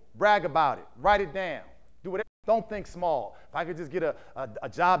people, brag about it, write it down, do whatever. Don't think small. If I could just get a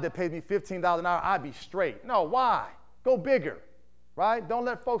job that pays me $15 an hour, I'd be straight. No, why? Go bigger, right? Don't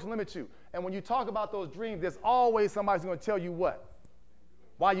let folks limit you. And when you talk about those dreams, there's always somebody who's going to tell you what?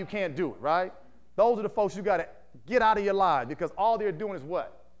 Why you can't do it, right? Those are the folks you got to get out of your life because all they're doing is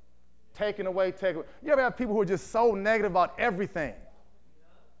what? Taking away. You ever have people who are just so negative about everything?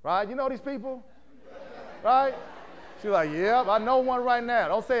 Right? You know these people? Right? She's like, yep, I know one right now.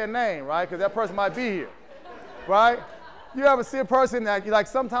 Don't say a name, right? Because that person might be here. Right? You ever see a person that, like,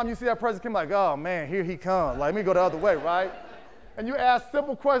 sometimes you see that person come like, oh, man, here he comes. Like, let me go the other way, right? And you ask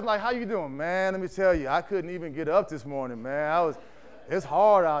simple questions like, how you doing? Man, let me tell you, I couldn't even get up this morning, man. It's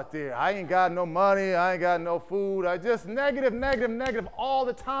hard out there. I ain't got no money. I ain't got no food. I just negative, negative, negative all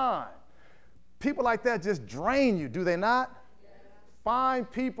the time. People like that just drain you, do they not? Find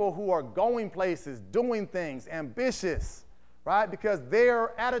people who are going places, doing things, ambitious, right? Because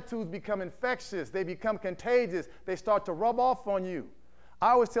their attitudes become infectious. They become contagious. They start to rub off on you.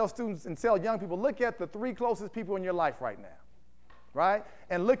 I always tell students and tell young people, look at the 3 closest people in your life right now, right?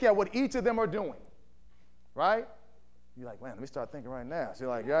 And look at what each of them are doing, right? You're like, man, let me start thinking right now. So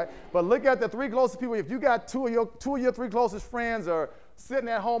you're like, right? But look at the 3 closest people. If you got two of your 3 closest friends are sitting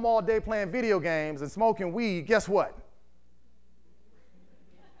at home all day playing video games and smoking weed, guess what?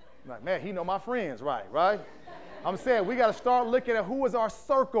 Like, man, he know my friends, right? I'm saying we got to start looking at who is our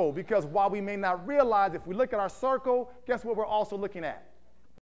circle because while we may not realize, if we look at our circle, guess what we're also looking at,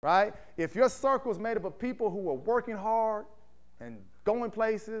 right? If your circle is made up of people who are working hard and going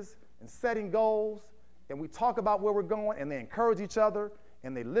places and setting goals, and we talk about where we're going, and they encourage each other,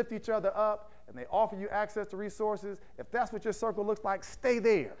 and they lift each other up, and they offer you access to resources, if that's what your circle looks like, stay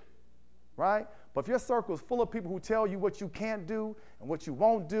there, right? But if your circle is full of people who tell you what you can't do and what you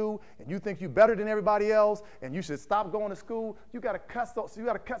won't do, and you think you're better than everybody else, and you should stop going to school, you got to cut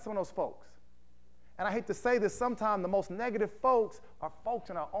some of those folks. And I hate to say this, sometimes the most negative folks are folks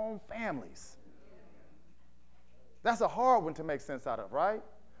in our own families. That's a hard one to make sense out of, right?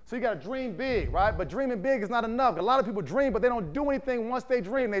 So you got to dream big, right? But dreaming big is not enough. A lot of people dream, but they don't do anything once they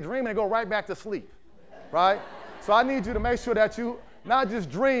dream. They dream and they go right back to sleep, right? So I need you to make sure that you not just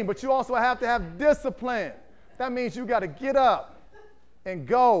dream, but you also have to have discipline. That means you got to get up and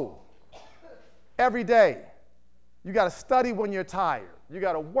go every day. You got to study when you're tired. You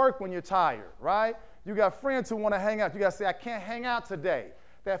got to work when you're tired, right? You got friends who want to hang out. You got to say, I can't hang out today.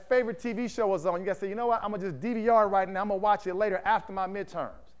 That favorite TV show was on. You got to say, you know what? I'm going to just DVR right now. I'm going to watch it later after my midterms.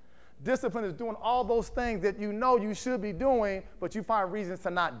 Discipline is doing all those things that you know you should be doing, but you find reasons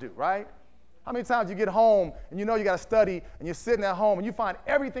to not do, right? How many times you get home and you know you got to study and you're sitting at home and you find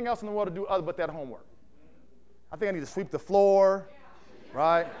everything else in the world to do other but that homework? I think I need to sweep the floor,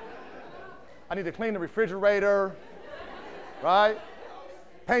 right? I need to clean the refrigerator, right?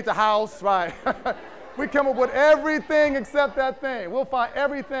 Paint the house, right? We come up with everything except that thing. We'll find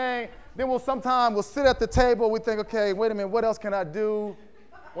everything. Then we'll sit at the table. We think, okay, wait a minute, what else can I do?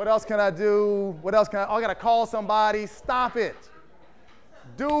 What else can I do? What else can I? Oh, I got to call somebody. Stop it.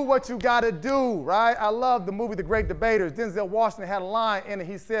 Do what you got to do, right? I love the movie The Great Debaters. Denzel Washington had a line in it.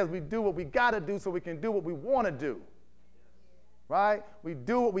 He says, we do what we got to do so we can do what we want to do, right? We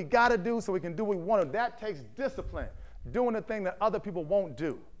do what we got to do so we can do what we want to do. That takes discipline, doing the thing that other people won't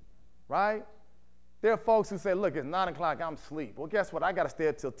do, right? There are folks who say, look, it's 9 o'clock, I'm asleep. Well, guess what? I got to stay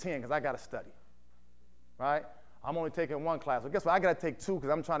up till 10 because I got to study, right? I'm only taking 1 class. Well, guess what? I got to take 2 because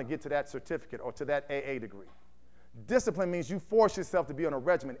I'm trying to get to that certificate or to that AA degree. Discipline means you force yourself to be on a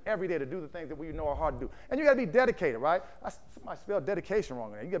regimen every day to do the things that you know are hard to do. And you got to be dedicated, right? Somebody spelled dedication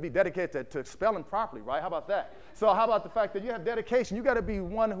wrong there. You got to be dedicated to spelling properly, right? How about that? So how about the fact that you have dedication? You got to be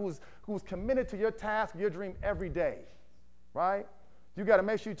one who's committed to your task, your dream every day, right? You got to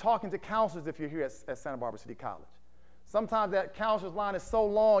make sure you're talking to counselors if you're here at Santa Barbara City College. Sometimes that counselor's line is so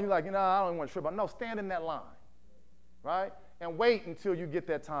long, you're like, you know, I don't even want to trip out. No, stand in that line, right? And wait until you get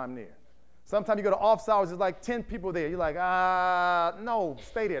that time near. Sometimes you go to office hours, there's like 10 people there. You're like, no,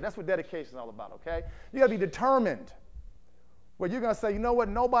 stay there. That's what dedication is all about, okay? You got to be determined where you're going to say, you know what,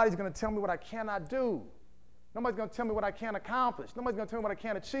 nobody's going to tell me what I cannot do. Nobody's going to tell me what I can't accomplish. Nobody's going to tell me what I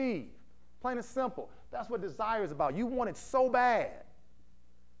can't achieve. Plain and simple. That's what desire is about. You want it so bad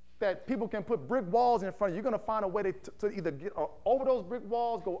that people can put brick walls in front of you. You're going to find a way to either get over those brick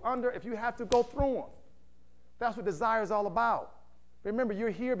walls, go under, if you have to, go through them. That's what desire is all about. Remember, you're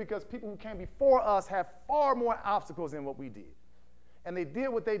here because people who came before us have far more obstacles than what we did. And they did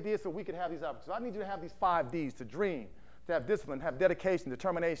what they did so we could have these obstacles. So I need you to have these 5 Ds: to dream, to have discipline, have dedication,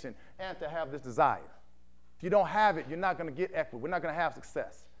 determination, and to have this desire. If you don't have it, you're not going to get equity. We're not going to have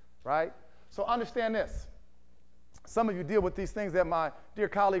success, right? So understand this. Some of you deal with these things that my dear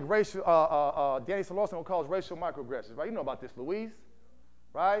colleague Danny Solorson calls racial microaggressions, right? You know about this, Louise,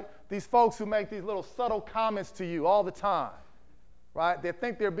 right? These folks who make these little subtle comments to you all the time, right? They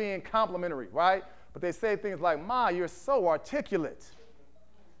think they're being complimentary, right? But they say things like, Ma, you're so articulate.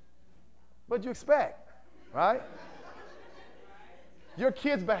 What'd you expect, right? Your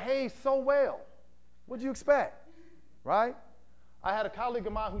kids behave so well. What'd you expect, right? I had a colleague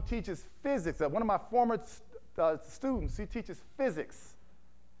of mine who teaches physics. One of my former students, he teaches physics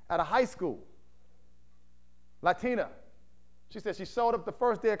at a high school. Latina. She said she showed up the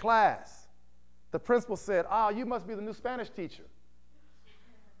first day of class. The principal said, you must be the new Spanish teacher.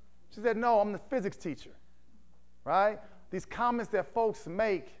 She said, no, I'm the physics teacher, right? These comments that folks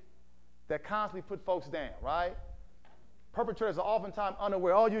make that constantly put folks down, right? Perpetrators are oftentimes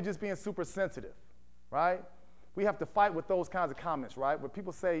unaware, you're just being super sensitive, right? We have to fight with those kinds of comments, right? Where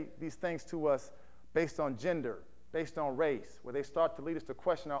people say these things to us based on gender, based on race, where they start to lead us to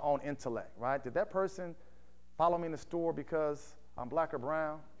question our own intellect, right? Did that person follow me in the store because I'm black or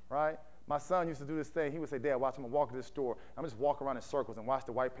brown, right? My son used to do this thing. He would say, Dad, watch, I'm going to walk to the store. I'm just walk around in circles and watch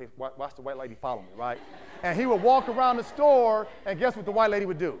the white lady follow me, right? And he would walk around the store, and guess what the white lady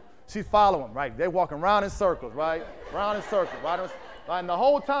would do? She'd follow him, right? They're walking around in circles, right? Round in circles, right? And the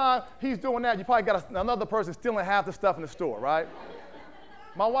whole time he's doing that, you probably got another person stealing half the stuff in the store, right?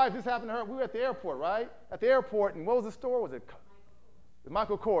 My wife, this happened to her. We were at the airport, right? At the airport, and what was the store? Was it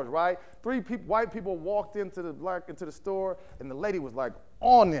Michael Kors, right? 3 white people walked into the store, and the lady was like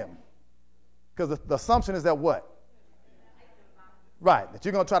on them. Because the assumption is that what? Right, that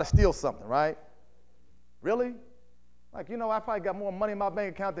you're going to try to steal something, right? Really? Like, you know, I probably got more money in my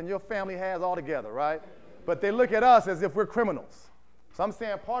bank account than your family has altogether, right? But they look at us as if we're criminals. So I'm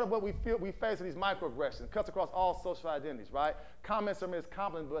saying part of what we face are these microaggressions, cuts across all social identities, right? Comments are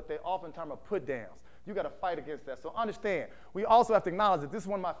miscompliments, but they oftentimes are put downs. You got to fight against that. So understand, we also have to acknowledge that this is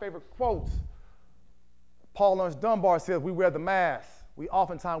one of my favorite quotes. Paul Laurence Dunbar says, we wear the mask. We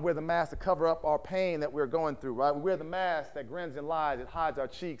oftentimes wear the mask to cover up our pain that we're going through, right? We wear the mask that grins and lies, it hides our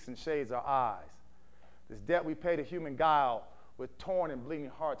cheeks and shades our eyes. This debt we pay to human guile, with torn and bleeding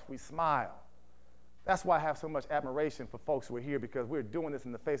hearts we smile. That's why I have so much admiration for folks who are here, because we're doing this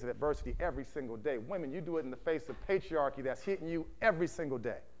in the face of adversity every single day. Women, you do it in the face of patriarchy that's hitting you every single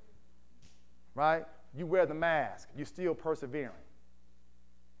day, right? You wear the mask, you're still persevering.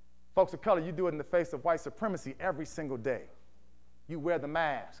 Folks of color, you do it in the face of white supremacy every single day. You wear the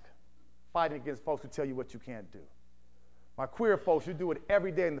mask, fighting against folks who tell you what you can't do. My queer folks, you do it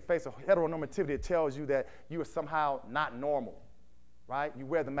every day in the face of heteronormativity that tells you that you are somehow not normal, right? You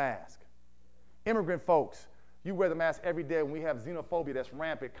wear the mask. Immigrant folks, you wear the mask every day when we have xenophobia that's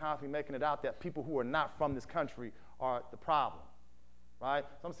rampant, constantly making it out that people who are not from this country are the problem, right?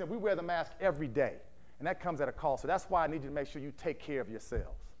 So I'm saying we wear the mask every day, and that comes at a cost. So that's why I need you to make sure you take care of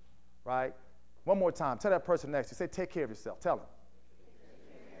yourselves, right? One more time, tell that person next to you, say, take care of yourself. Tell them.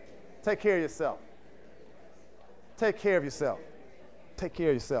 Take care of yourself. Take care of yourself. Take care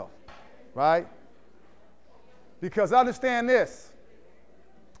of yourself, right? Because understand this.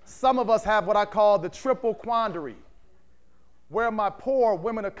 Some of us have what I call the triple quandary. Where are my poor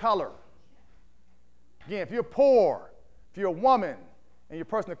women of color? Again, if you're poor, if you're a woman, and you're a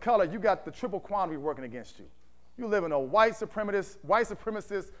person of color, you got the triple quandary working against you. You live in a white supremacist,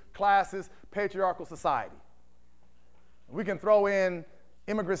 classist, patriarchal society. We can throw in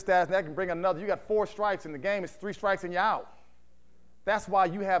immigrant status, and that can bring another. You got 4 strikes in the game, it's 3 strikes and you're out. That's why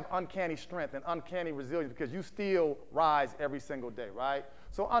you have uncanny strength and uncanny resilience, because you still rise every single day, right?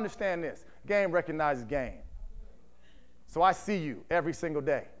 So understand this, game recognizes game. So I see you every single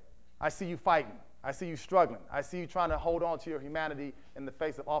day. I see you fighting. I see you struggling. I see you trying to hold on to your humanity in the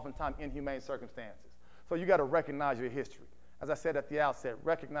face of oftentimes inhumane circumstances. So you got to recognize your history. as I said at the outset,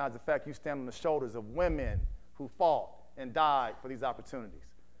 recognize the fact you stand on the shoulders of women who fought and died for these opportunities.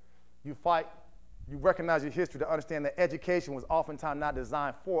 You fight, you recognize your history to understand that education was oftentimes not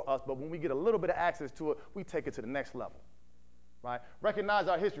designed for us, but when we get a little bit of access to it, we take it to the next level, right? Recognize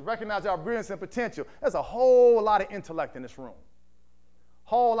our history, recognize our brilliance and potential. There's a whole lot of intellect in this room,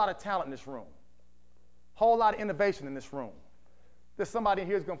 whole lot of talent in this room, whole lot of innovation in this room. There's somebody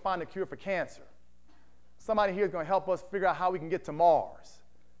here who's going to find a cure for cancer. Somebody here is going to help us figure out how we can get to Mars.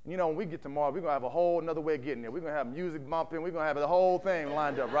 You know, when we get to Mars, we're going to have a whole another way of getting there. We're going to have music bumping. We're going to have the whole thing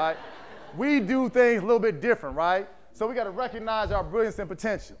lined up, right? We do things a little bit different, right? So we got to recognize our brilliance and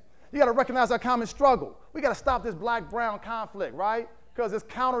potential. You got to recognize our common struggle. We got to stop this black-brown conflict, right? Because it's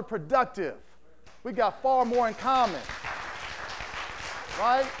counterproductive. We got far more in common,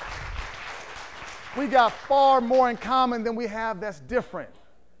 right? We got far more in common than we have that's different.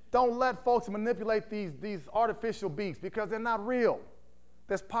 Don't let folks manipulate these artificial beasts because they're not real.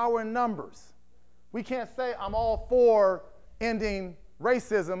 There's power in numbers. We can't say I'm all for ending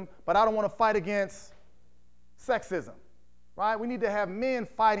racism, but I don't want to fight against sexism, right? We need to have men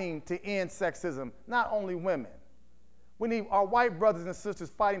fighting to end sexism, not only women. We need our white brothers and sisters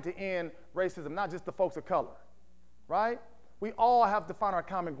fighting to end racism, not just the folks of color, right? We all have to find our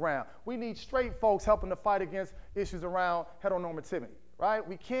common ground. We need straight folks helping to fight against issues around heteronormativity, right?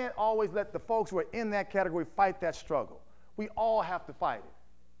 We can't always let the folks who are in that category fight that struggle. We all have to fight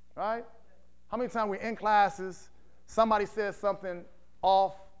it, right? How many times we're in classes, somebody says something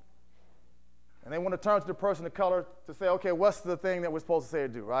off, and they want to turn to the person of color to say, okay, what's the thing that we're supposed to say or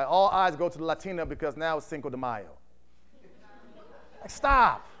do, right? All eyes go to the Latina because now it's Cinco de Mayo. Like,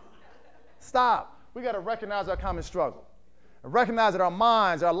 stop. Stop. We got to recognize our common struggle and recognize that our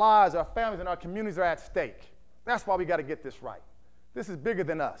minds, our lives, our families, and our communities are at stake. That's why we got to get this right. This is bigger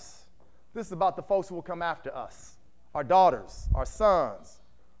than us. This is about the folks who will come after us, our daughters, our sons,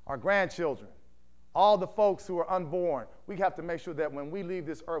 our grandchildren, all the folks who are unborn. We have to make sure that when we leave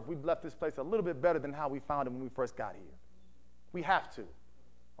this earth, we've left this place a little bit better than how we found it when we first got here. We have to,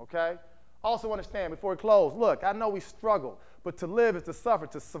 okay? Also understand, before we close, look, I know we struggle, but to live is to suffer.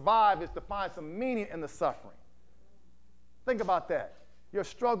 To survive is to find some meaning in the suffering. Think about that. Your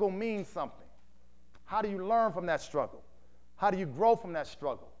struggle means something. How do you learn from that struggle? How do you grow from that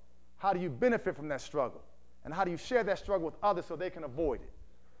struggle? How do you benefit from that struggle? And how do you share that struggle with others so they can avoid it?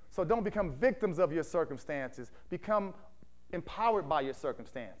 So don't become victims of your circumstances. Become empowered by your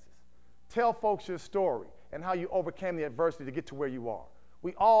circumstances. Tell folks your story and how you overcame the adversity to get to where you are.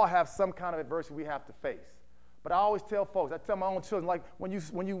 We all have some kind of adversity we have to face. But I always tell folks, I tell my own children, like when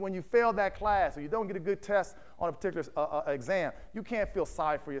you fail that class or you don't get a good test on a particular exam, you can't feel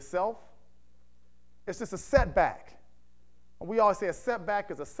sorry for yourself. It's just a setback. And we always say a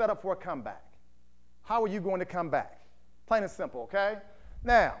setback is a setup for a comeback. How are you going to come back? Plain and simple, okay?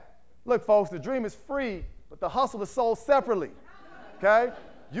 Now, look, folks, the dream is free, but the hustle is sold separately, okay?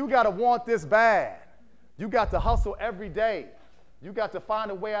 You got to want this bad. You got to hustle every day. You got to find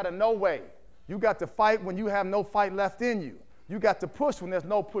a way out of no way. You got to fight when you have no fight left in you. You got to push when there's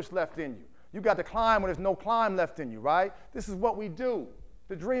no push left in you. You got to climb when there's no climb left in you, right? This is what we do.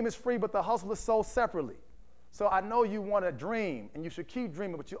 The dream is free, but the hustle is sold separately. So I know you want to dream, and you should keep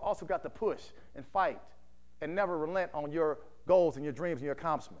dreaming, but you also got to push and fight and never relent on your goals and your dreams and your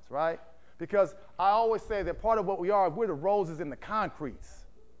accomplishments, right? Because I always say that part of what we are, we're the roses in the concretes.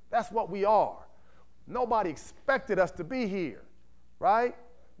 That's what we are. Nobody expected us to be here, right?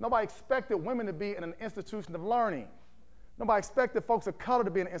 Nobody expected women to be in an institution of learning. Nobody expected folks of color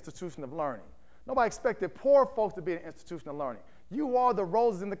to be in an institution of learning. Nobody expected poor folks to be in an institution of learning. You are the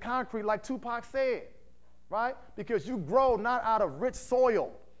roses in the concrete, like Tupac said, right? Because you grow not out of rich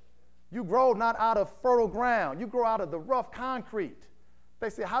soil. You grow not out of fertile ground. You grow out of the rough concrete. They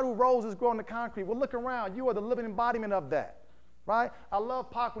say, how do roses grow in the concrete? Well, look around. You are the living embodiment of that, right? I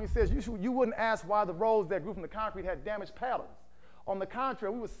love Pac when he says, you wouldn't ask why the rose that grew from the concrete had damaged petals. On the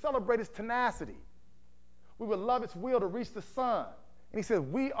contrary, we would celebrate its tenacity. We would love its will to reach the sun. And he says,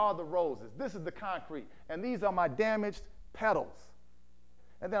 we are the roses. This is the concrete. And these are my damaged petals.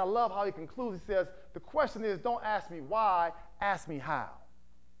 And then I love how he concludes. He says, the question is, don't ask me why, ask me how.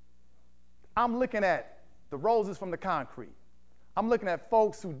 I'm looking at the roses from the concrete. I'm looking at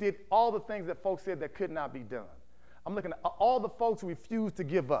folks who did all the things that folks said that could not be done. I'm looking at all the folks who refused to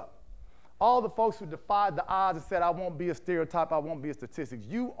give up. All the folks who defied the odds and said, I won't be a stereotype, I won't be a statistic.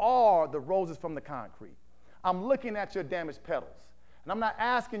 You are the roses from the concrete. I'm looking at your damaged petals. And I'm not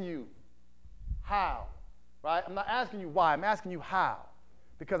asking you how, right? I'm not asking you why, I'm asking you how.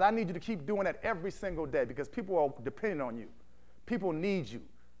 Because I need you to keep doing that every single day because people are depending on you. People need you.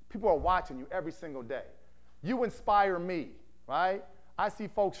 People are watching you every single day. You inspire me. right? I see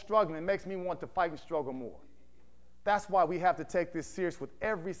folks struggling. It makes me want to fight and struggle more. That's why we have to take this serious with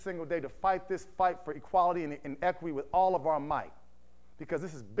every single day to fight this fight for equality and equity with all of our might, because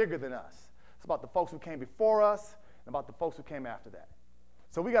this is bigger than us. It's about the folks who came before us and about the folks who came after that.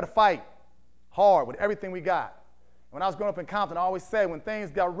 So we got to fight hard with everything we got. When I was growing up in Compton, I always say when things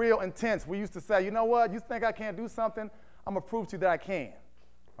got real intense, we used to say, you know what, you think I can't do something? I'm going to prove to you that I can,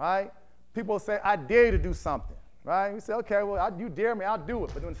 right? People say, I dare you to do something, right? We say, okay, well, you dare me, I'll do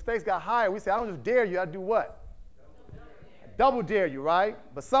it. But when the stakes got higher, we say, I don't just dare you, I do what? Double dare you, right?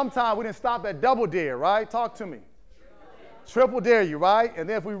 But sometimes we didn't stop at double dare, right? Talk to me. Triple dare you, right? And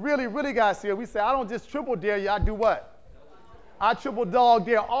then if we really, really got serious, we say, I don't just triple dare you, I do what? I triple dog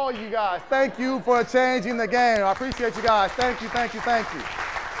dare all you guys. Thank you for changing the game. I appreciate you guys. Thank you, thank you, thank you.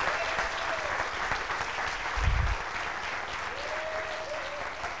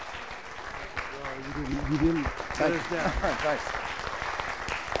 You didn't. Thanks.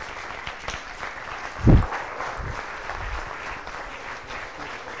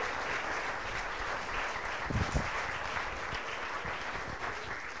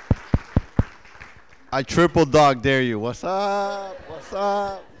 I triple dog dare you. What's up? What's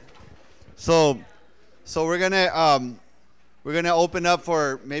up? So we're gonna open up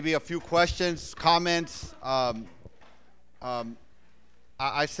for maybe a few questions, comments. I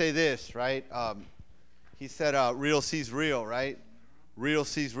say this, right? He said, "Real sees real," right? Real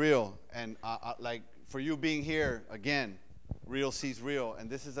sees real, and like for you being here again, real sees real, and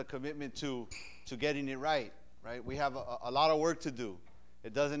this is a commitment to getting it right, right? We have a lot of work to do.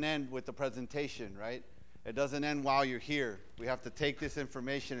 It doesn't end with the presentation, right? It doesn't end while you're here. We have to take this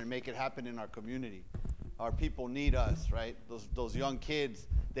information and make it happen in our community. Our people need us, right? Those young kids,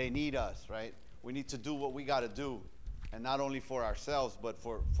 they need us, right? We need to do what we got to do, and not only for ourselves, but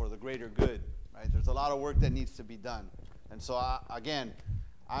for the greater good, right? There's a lot of work that needs to be done. And so, again,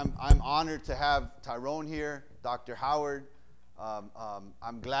 I'm honored to have Tyrone here, Dr. Howard.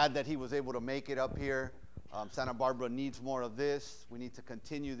 I'm glad that he was able to make it up here. Santa Barbara needs more of this. We need to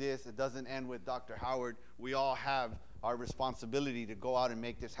continue this. It doesn't end with Dr. Howard. We all have our responsibility to go out and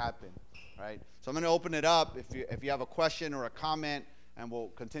make this happen, right? So I'm going to open it up if you have a question or a comment, and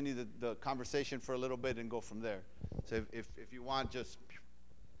we'll continue the conversation for a little bit and go from there. So if you want, just,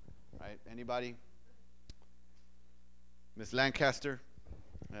 right, anybody? Miss Lancaster?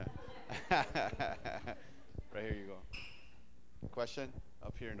 Yeah. Right here you go. Question?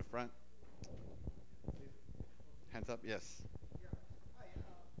 Up here in the front. Hands up, yes.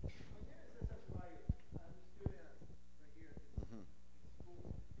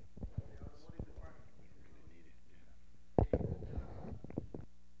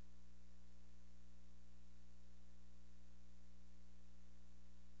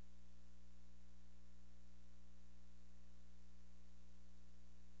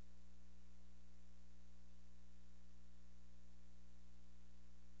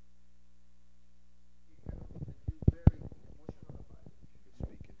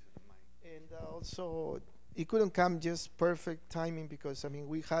 Also, it couldn't come just perfect timing because, I mean,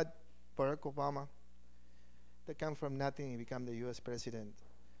 we had Barack Obama that came from nothing and became the U.S. president.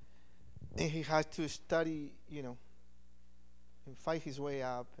 And he had to study, you know, and fight his way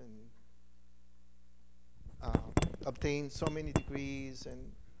up and obtain so many degrees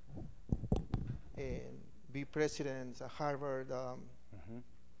and be president at Harvard,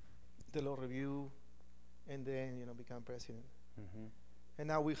 the law review, and then, you know, become president. And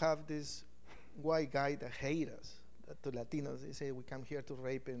now we have this white guy that hate us, that to Latinos, they say we come here to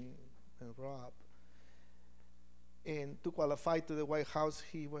rape and rob. And to qualify to the White House,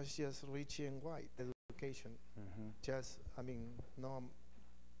 he was just rich and white, education. Just, I mean, no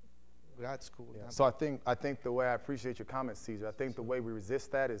grad school. Yeah. So I think the way, I appreciate your comment, Caesar. I think the way we resist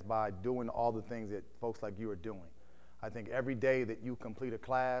that is by doing all the things that folks like you are doing. I think every day that you complete a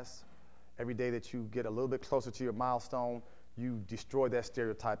class, every day that you get a little bit closer to your milestone, you destroy that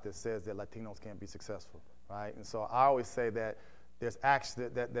stereotype that says that Latinos can't be successful, right? And so I always say that there's actually,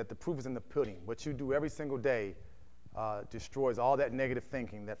 that the proof is in the pudding. What you do every single day destroys all that negative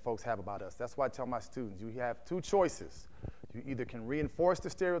thinking that folks have about us. That's why I tell my students, you have two choices. You either can reinforce the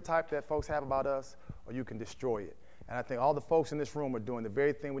stereotype that folks have about us, or you can destroy it. And I think all the folks in this room are doing the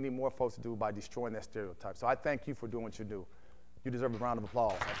very thing we need more folks to do by destroying that stereotype. So I thank you for doing what you do. You deserve a round of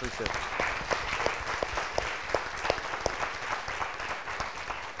applause. I appreciate it.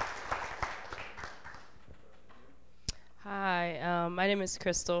 Hi, my name is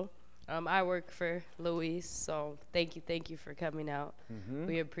Crystal. I work for Luis, so thank you for coming out.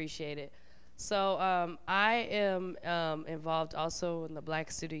 We appreciate it. So I am involved also in the Black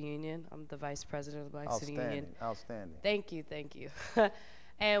Student Union. I'm the vice president of the Black Student Union. Outstanding. Thank you, thank you.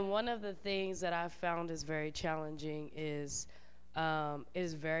 And one of the things that I found is very challenging is it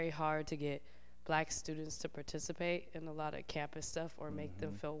is very hard to get Black students to participate in a lot of campus stuff or make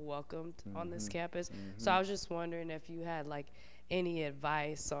them feel welcomed on this campus. So I was just wondering if you had like any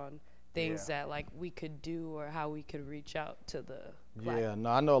advice on things that like we could do or how we could reach out to the Black. Yeah,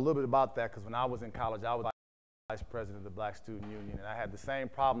 no, I know a little bit about that because when I was in college, I was vice president of the Black Student Union, and I had the same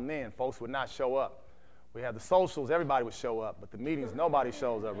problem then. Folks would not show up. We had the socials, everybody would show up, but the meetings, nobody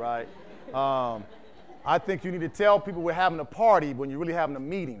shows up, right? I think you need to tell people we're having a party when you're really having a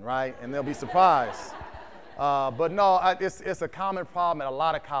meeting, right? And they'll be surprised. But no, it's a common problem at a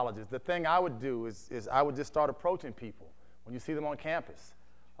lot of colleges. The thing I would do is I would just start approaching people when you see them on campus.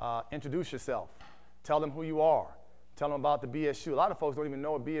 Introduce yourself. Tell them who you are. Tell them about the BSU. A lot of folks don't even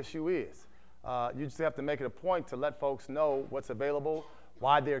know what BSU is. You just have to make it a point to let folks know what's available,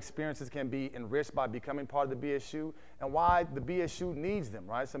 why their experiences can be enriched by becoming part of the BSU, and why the BSU needs them,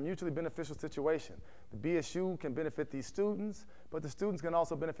 right? It's a mutually beneficial situation. The BSU can benefit these students, but the students can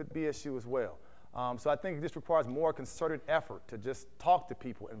also benefit BSU as well. So I think this requires more concerted effort to just talk to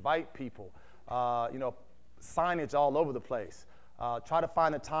people, invite people, signage all over the place. Try to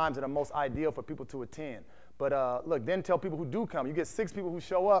find the times that are most ideal for people to attend. But look, then tell people who do come. You get 6 people who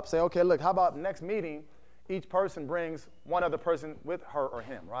show up, say, okay, look, how about next meeting, each person brings one other person with her or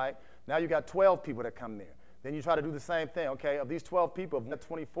him, right? Now you got 12 people that come there. Then you try to do the same thing, okay? Of these 12 people, of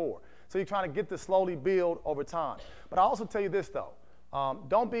 24. So you're trying to get this slowly build over time. But I also tell you this, though.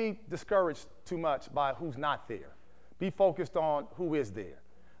 Don't be discouraged too much by who's not there. Be focused on who is there.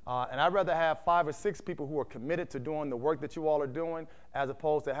 And I'd rather have 5 or 6 people who are committed to doing the work that you all are doing as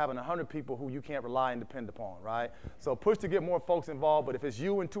opposed to having 100 people who you can't rely and depend upon, right? So push to get more folks involved, but if it's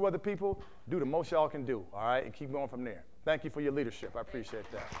you and 2 other people, do the most y'all can do, all right? And keep going from there. Thank you for your leadership. I appreciate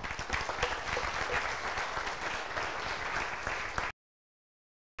that.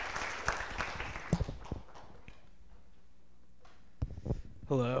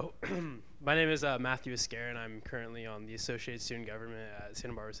 Hello, my name is Matthew Esquer, and I'm currently on the Associate Student Government at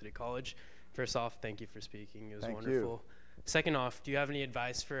Santa Barbara City College. First off, thank you for speaking. It was wonderful. Second off, do you have any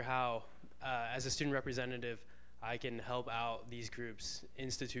advice for how, as a student representative, I can help out these groups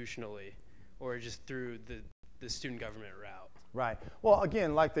institutionally or just through the student government route? Right. Well,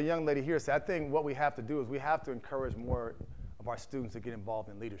 again, like the young lady here said, I think what we have to do is we have to encourage more of our students to get involved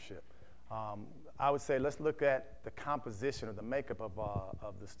in leadership. I would say let's look at the composition or the makeup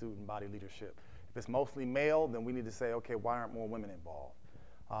of the student body leadership. If it's mostly male, then we need to say, okay, why aren't more women involved?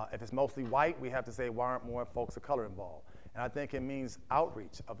 If it's mostly white, we have to say, why aren't more folks of color involved? And I think it means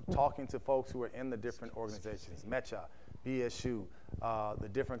outreach of talking to folks who are in the different organizations, MECHA, BSU, the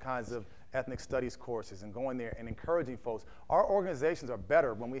different kinds of ethnic studies courses, and going there and encouraging folks. Our organizations are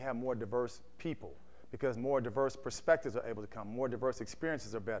better when we have more diverse people, because more diverse perspectives are able to come, more diverse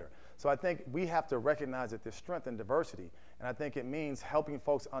experiences are better. So I think we have to recognize that there's strength in diversity, and I think it means helping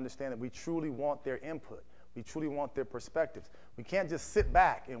folks understand that we truly want their input. We truly want their perspectives. We can't just sit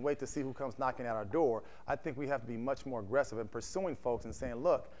back and wait to see who comes knocking at our door. I think we have to be much more aggressive in pursuing folks and saying,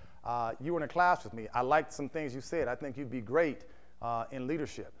 look, you were in a class with me. I liked some things you said. I think you'd be great in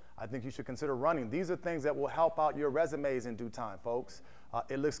leadership. I think you should consider running. These are things that will help out your resumes in due time, folks.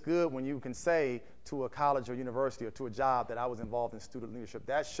 It looks good when you can say to a college or university or to a job that I was involved in student leadership.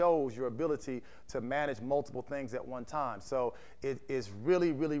 That shows your ability to manage multiple things at one time. So it is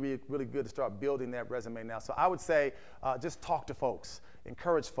really, really, really, really good to start building that resume now. So I would say just talk to folks,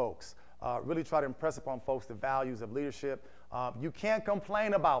 encourage folks, really try to impress upon folks the values of leadership. You can't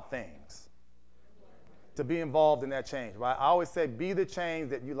complain about things to be involved in that change, right? I always say be the change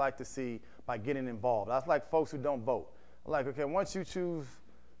that you like to see by getting involved. That's like folks who don't vote. Like, okay, once you choose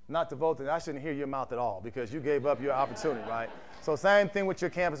not to vote, then I shouldn't hear your mouth at all because you gave up your opportunity, right? So same thing with your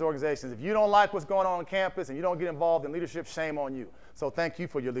campus organizations. If you don't like what's going on campus and you don't get involved in leadership, shame on you. So thank you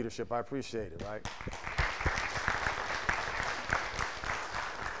for your leadership. I appreciate it, right?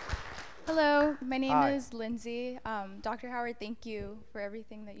 Hello, my name is Lindsay. Dr. Howard, thank you for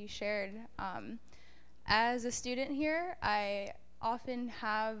everything that you shared. As a student here, I often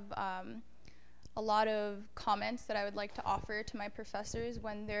have a lot of comments that I would like to offer to my professors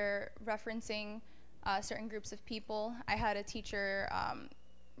when they're referencing certain groups of people. I had a teacher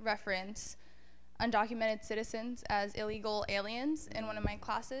reference undocumented citizens as illegal aliens in one of my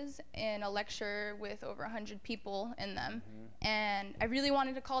classes in a lecture with over 100 people in them. And I really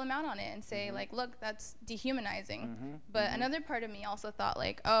wanted to call them out on it and say, like, look, that's dehumanizing. But another part of me also thought,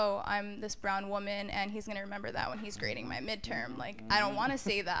 like, oh, I'm this brown woman, and he's going to remember that when he's grading my midterm. Like, I don't want to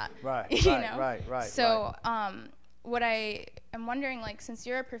say that. You know? Right. So what I am wondering, like, since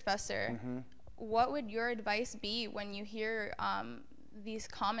you're a professor, what would your advice be when you hear these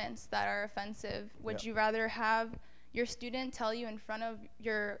comments that are offensive? Would you rather have your student tell you in front of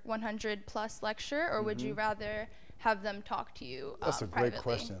your 100+ lecture, or would you rather have them talk to you That's a privately? great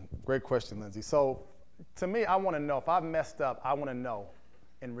question. Great question, Lindsay. So to me, I want to know, if I've messed up, I want to know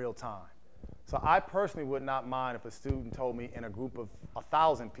in real time. So I personally would not mind if a student told me in a group of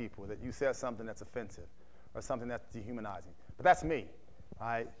 1,000 people that you said something that's offensive or something that's dehumanizing. But that's me,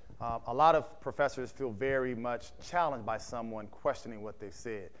 right? A lot of professors feel very much challenged by someone questioning what they've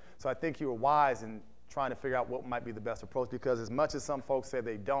said. So I think you were wise in trying to figure out what might be the best approach, because as much as some folks say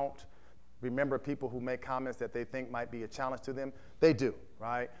they don't remember people who make comments that they think might be a challenge to them, they do,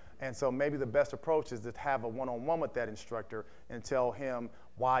 right? And so maybe the best approach is to have a one-on-one with that instructor and tell him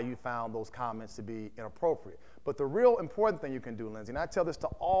why you found those comments to be inappropriate. But the real important thing you can do, Lindsay, and I tell this to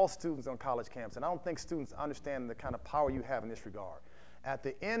all students on college camps, and I don't think students understand the kind of power you have in this regard. At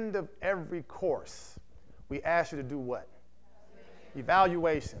the end of every course, we ask you to do what?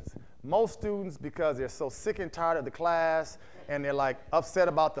 Evaluations. Most students, because they're so sick and tired of the class and they're like upset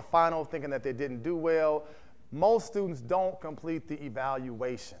about the final, thinking that they didn't do well, most students don't complete the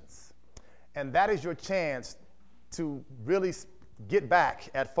evaluations. And that is your chance to really get back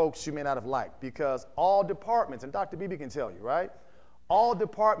at folks you may not have liked, because all departments, and Dr. Beebe can tell you, right? All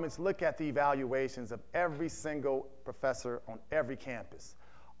departments look at the evaluations of every single professor on every campus.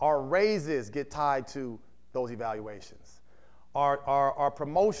 Our raises get tied to those evaluations. Our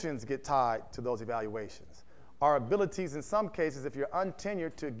promotions get tied to those evaluations. Our abilities, in some cases, if you're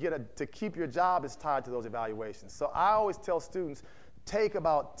untenured, to keep your job is tied to those evaluations. So I always tell students, take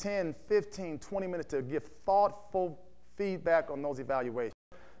about 10, 15, 20 minutes to give thoughtful feedback on those evaluations.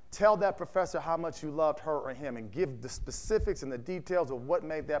 Tell that professor how much you loved her or him, and give the specifics and the details of what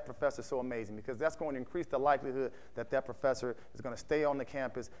made that professor so amazing, because that's going to increase the likelihood that that professor is going to stay on the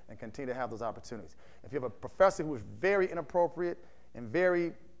campus and continue to have those opportunities. If you have a professor who is very inappropriate and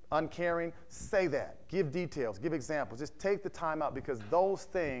very uncaring, say that. Give details, give examples. Just take the time out, because those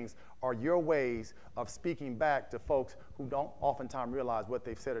things are your ways of speaking back to folks who don't oftentimes realize what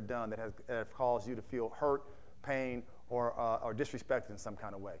they've said or done that have caused you to feel hurt, pain, or disrespected in some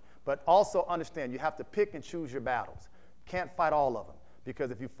kind of way. But also understand, you have to pick and choose your battles. Can't fight all of them, because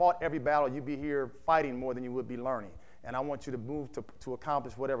if you fought every battle, you'd be here fighting more than you would be learning. And I want you to move to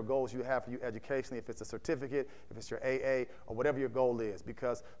accomplish whatever goals you have for you educationally, if it's a certificate, if it's your AA, or whatever your goal is,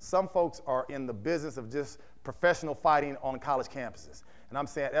 because some folks are in the business of just professional fighting on college campuses. And I'm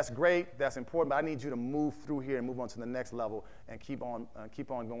saying, that's great, that's important, but I need you to move through here and move on to the next level and keep on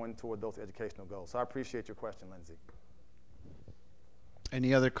going toward those educational goals. So I appreciate your question, Lindsay.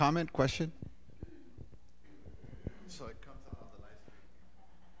 Any other comment, question? So it comes out on the live stream.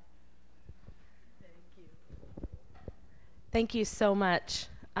 Thank you. Thank you so much.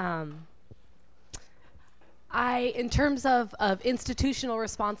 In terms of institutional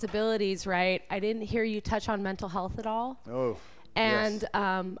responsibilities, right, I didn't hear you touch on mental health at all. Oh. And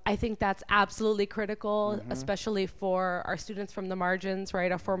yes. I think that's absolutely critical, especially for our students from the margins, right?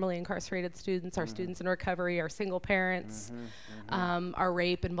 Our formerly incarcerated students, our students in recovery, our single parents, our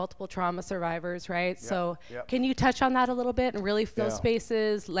rape and multiple trauma survivors, right? So can you touch on that a little bit, and really those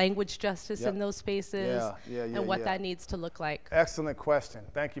spaces, language justice in those spaces, and what that needs to look like? Excellent question.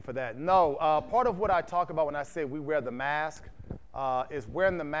 Thank you for that. No, part of what I talk about when I say we wear the mask is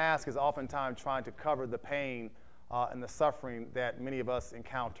wearing the mask is oftentimes trying to cover the pain and the suffering that many of us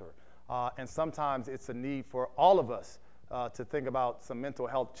encounter. And sometimes it's a need for all of us to think about some mental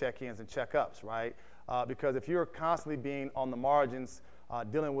health check-ins and check-ups, right? Because if you're constantly being on the margins,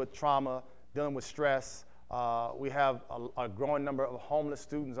 dealing with trauma, dealing with stress, we have a growing number of homeless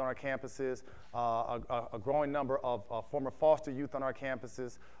students on our campuses, a growing number of former foster youth on our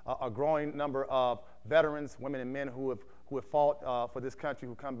campuses, a growing number of veterans, women and men who have fought for this country,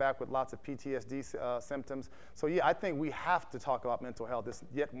 who come back with lots of PTSD symptoms. So yeah, I think we have to talk about mental health. It's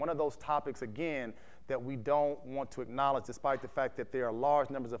yet one of those topics, again, that we don't want to acknowledge, despite the fact that there are large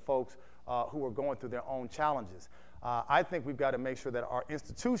numbers of folks who are going through their own challenges. I think we've got to make sure that our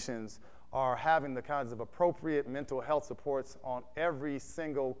institutions are having the kinds of appropriate mental health supports on every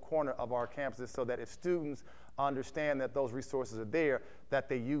single corner of our campuses, so that if students understand that those resources are there, that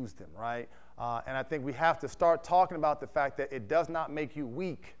they use them, right? And I think we have to start talking about the fact that it does not make you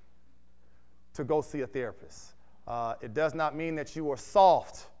weak to go see a therapist. It does not mean that you are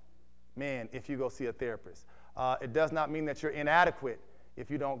soft, man, if you go see a therapist. It does not mean that you're inadequate if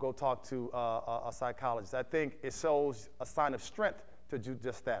you don't go talk to a psychologist. I think it shows a sign of strength to do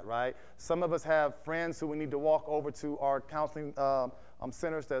just that, right? Some of us have friends who we need to walk over to our counseling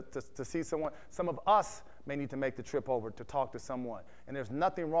centers to see someone. Some of us may need to make the trip over to talk to someone. And there's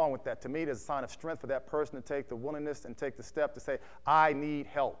nothing wrong with that. To me, there's a sign of strength for that person to take the willingness and take the step to say, I need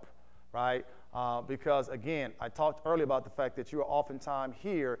help, right? Because again, I talked earlier about the fact that you are oftentimes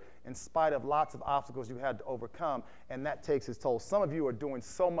here in spite of lots of obstacles you had to overcome, and that takes its toll. Some of you are doing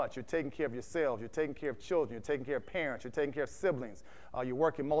so much. You're taking care of yourselves, you're taking care of children, you're taking care of parents, you're taking care of siblings, you're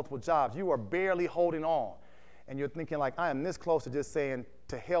working multiple jobs. You are barely holding on. And you're thinking like, I am this close to just saying,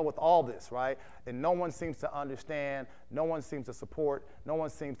 to hell with all this, right? And no one seems to understand, no one seems to support, no one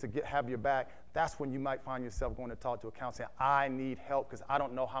seems to have your back. That's when you might find yourself going to talk to a counselor saying, I need help because I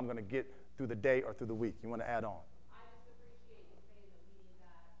don't know how I'm going to get through the day or through the week. You want to add on? I just appreciate you saying that we need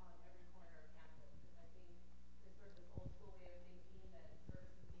that on every corner of campus, because I think there's sort of this old school way of thinking that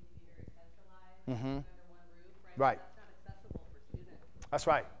services need to be very centralized under one roof, right? Right. That's not accessible for students. That's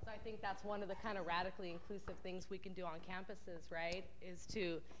right. So I think that's one of the kind of radically inclusive things we can do on campuses, right? Is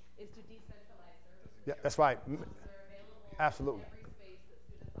to decentralize services. Yeah, that's right. Absolutely. In every space that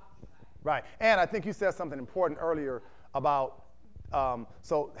students occupy. Right. And I think you said something important earlier about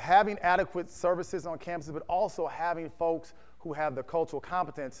so having adequate services on campuses, but also having folks who have the cultural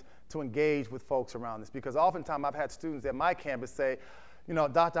competence to engage with folks around this. Because oftentimes I've had students at my campus say, you know,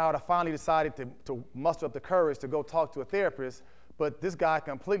 Dr. Howard, I finally decided to muster up the courage to go talk to a therapist, but this guy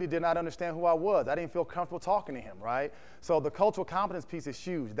completely did not understand who I was. I didn't feel comfortable talking to him, right? So the cultural competence piece is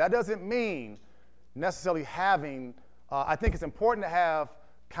huge. That doesn't mean necessarily having, I think it's important to have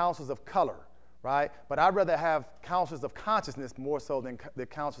counselors of color, right? But I'd rather have counselors of consciousness more so than the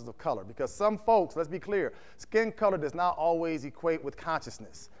counselors of color, because some folks, let's be clear, skin color does not always equate with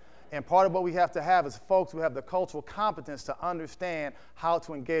consciousness. And part of what we have to have is folks who have the cultural competence to understand how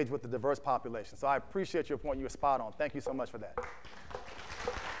to engage with the diverse population. So I appreciate your point. You were spot on. Thank you so much for that.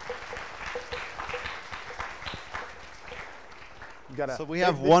 So we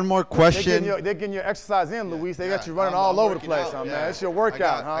have one more question. They're getting your exercise in, Luis. They got you running all over the place, man. It's your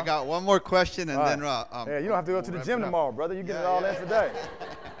workout, I got one more question, and then yeah, you don't have to go to the gym tomorrow, brother. You get it all in today.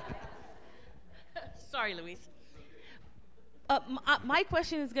 Sorry, Luis. My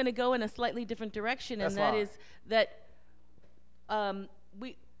question is going to go in a slightly different direction, and that is that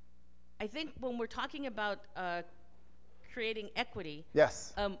I think when we're talking about creating equity,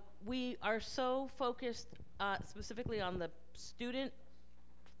 yes, we are so focused specifically on the student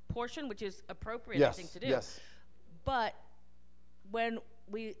portion, which is appropriate, I think, to do. Yes. But when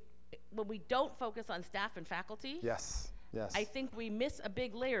we don't focus on staff and faculty, yes, I think we miss a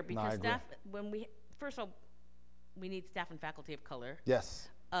big layer, because staff, first of all, we need staff and faculty of color. Yes.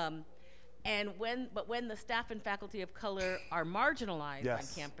 And when the staff and faculty of color are marginalized on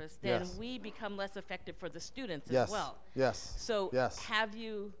campus, then we become less effective for the students as well. Yes. So have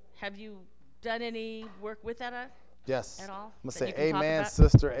you done any work with that? Yes. At all? I'm gonna say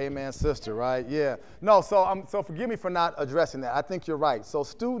amen, sister, right? Yeah. No, so forgive me for not addressing that. I think you're right. So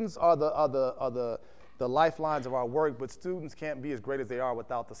students are the lifelines of our work, but students can't be as great as they are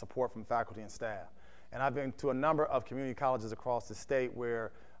without the support from faculty and staff. And I've been to a number of community colleges across the state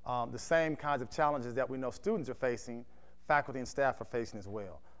where the same kinds of challenges that we know students are facing, faculty and staff are facing as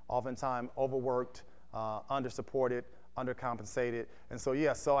well. Oftentimes overworked, under-supported, undercompensated. And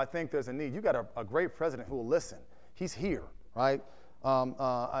so, so I think there's a need. You got a great president who will listen. He's here, right?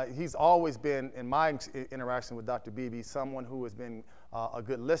 He's always been, in my interaction with Dr. Beebe, someone who has been a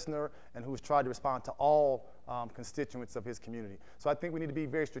good listener and who's tried to respond to all constituents of his community. So I think we need to be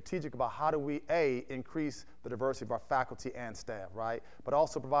very strategic about how do we, A, increase the diversity of our faculty and staff, right? But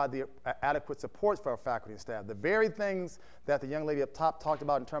also provide the adequate support for our faculty and staff. The very things that the young lady up top talked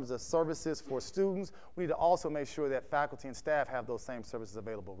about in terms of services for students, we need to also make sure that faculty and staff have those same services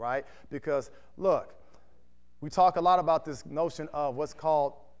available, right? Because, look, we talk a lot about this notion of what's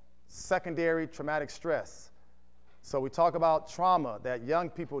called secondary traumatic stress. So we talk about trauma that young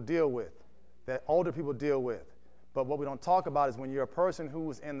people deal with, that older people deal with. But what we don't talk about is when you're a person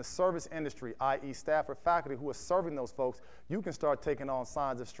who is in the service industry, i.e. staff or faculty who are serving those folks, you can start taking on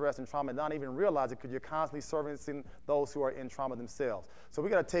signs of stress and trauma and not even realize it because you're constantly servicing those who are in trauma themselves. So we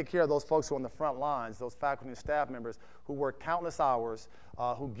got to take care of those folks who are on the front lines, those faculty and staff members who work countless hours,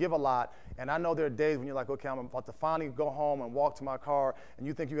 who give a lot. And I know there are days when you're like, okay, I'm about to finally go home and walk to my car, and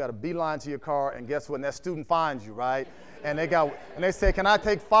you think you got a beeline to your car, and guess what? And that student finds you, right? And they say, can I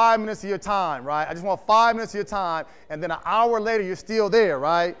take 5 minutes of your time, right? I just want 5 minutes of your time. And then an hour later, you're still there,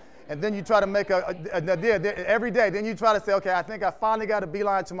 right? And then you try to make every day. Then you try to say, okay, I think I finally got a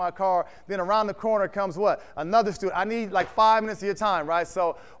beeline to my car. Then around the corner comes what? Another student. I need like 5 minutes of your time, right?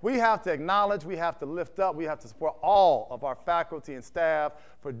 So we have to acknowledge, we have to lift up, we have to support all of our faculty and staff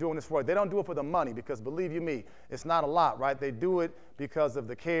for doing this work. They don't do it for the money because believe you me, it's not a lot, right? They do it because of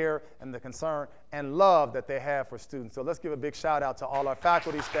the care and the concern and love that they have for students. So let's give a big shout out to all our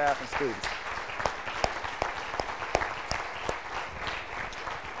faculty, staff, and students.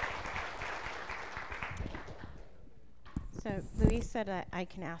 So Luis said I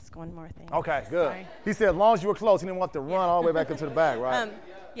can ask one more thing. Okay, good. Sorry. He said as long as you were close, he didn't want to run all the way back into the back, right?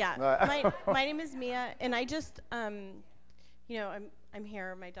 Yeah. My name is Mia, and I just, you know, I'm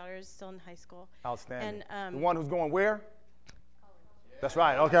here. My daughter is still in high school. Outstanding. And the one who's going where? College. That's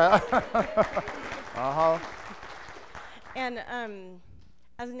right. Okay. And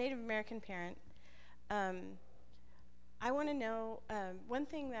as a Native American parent, I want to know one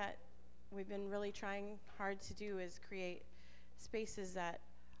thing that we've been really trying hard to do is create spaces that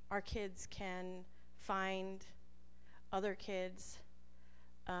our kids can find other kids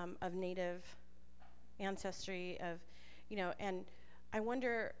of Native ancestry, you know, and I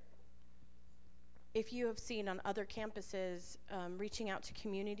wonder if you have seen on other campuses reaching out to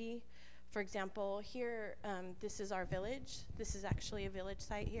community. For example, here, this is our village. This is actually a village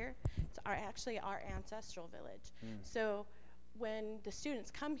site here. It's actually our ancestral village. So when the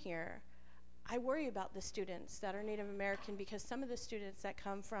students come here, I worry about the students that are Native American because some of the students that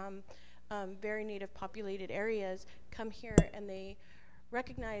come from very Native populated areas come here and they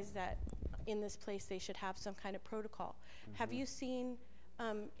recognize that in this place they should have some kind of protocol. Have you seen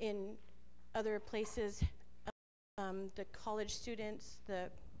in other places the college students,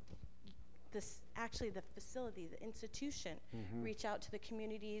 actually the facility, the institution, reach out to the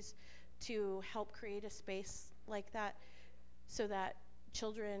communities to help create a space like that so that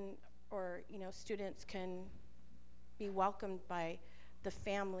children or students can be welcomed by the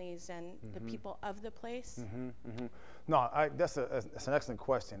families and the people of the place? No, that's an excellent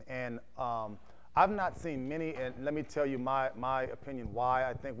question. And I've not seen many, and let me tell you my opinion why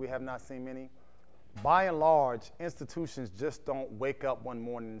I think we have not seen many. By and large, institutions just don't wake up one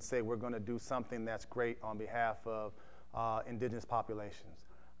morning and say we're going to do something that's great on behalf of indigenous populations.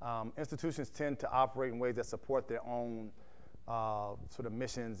 Institutions tend to operate in ways that support their own sort of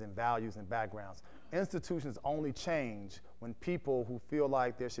missions and values and backgrounds. Institutions only change when people who feel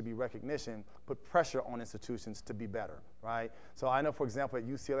like there should be recognition put pressure on institutions to be better, right? So I know, for example, at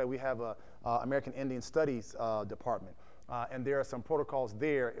UCLA, we have a American Indian Studies department. And there are some protocols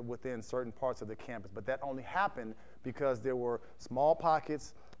there within certain parts of the campus, but that only happened because there were small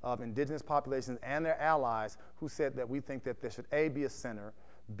pockets of indigenous populations and their allies who said that we think that there should A, be a center,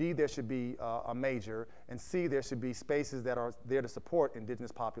 B, there should be a major, and C, there should be spaces that are there to support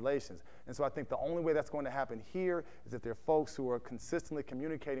indigenous populations. And so I think the only way that's going to happen here is that there are folks who are consistently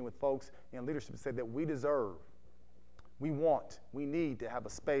communicating with folks in leadership to say that we deserve, we need to have a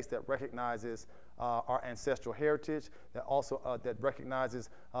space that recognizes our ancestral heritage, that also that recognizes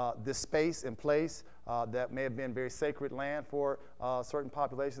this space and place that may have been very sacred land for certain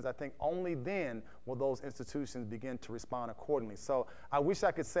populations. I think only then will those institutions begin to respond accordingly. So I wish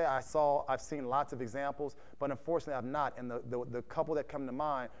I could say I've seen lots of examples, but unfortunately I've not. And the couple that come to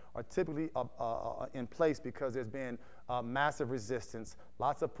mind are typically in place because there's been massive resistance,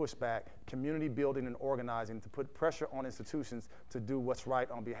 lots of pushback, community building and organizing to put pressure on institutions to do what's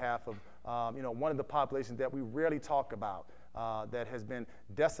right on behalf of one of the populations that we rarely talk about that has been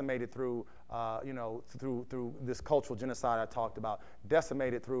decimated through through this cultural genocide I talked about,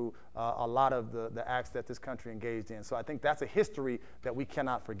 decimated through a lot of the acts that this country engaged in. So I think that's a history that we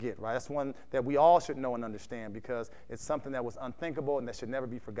cannot forget, right? That's one that we all should know and understand because it's something that was unthinkable and that should never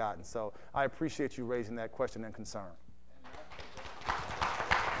be forgotten. So I appreciate you raising that question and concern.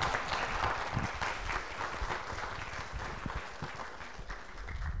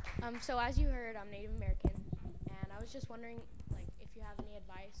 So as you heard, I'm Native American, and I was just wondering, like, if you have any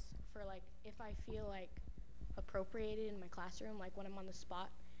advice for, like, if I feel, like, appropriated in my classroom, like, when I'm on the spot,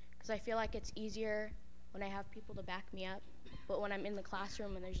 because I feel like it's easier when I have people to back me up, but when I'm in the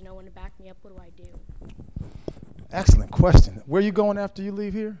classroom and there's no one to back me up, what do I do? Excellent question. Where are you going after you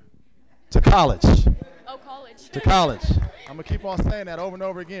leave here? To college. Oh, college. To college. I'm going to keep on saying that over and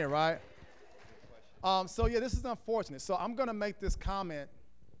over again, right? So, yeah, this is unfortunate. So I'm going to make this comment.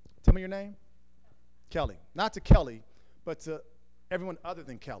 Tell me your name. Kelly. Not to Kelly, but to everyone other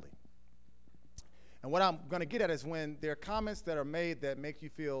than Kelly. And what I'm going to get at is when there are comments that are made that make you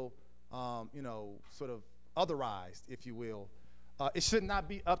feel, sort of otherized, if you will, it should not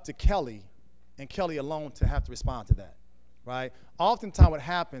be up to Kelly and Kelly alone to have to respond to that. right? Oftentimes what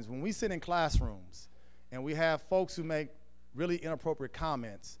happens when we sit in classrooms and we have folks who make really inappropriate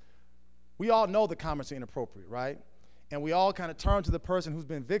comments, we all know the comments are inappropriate, right? And we all kind of turn to the person who's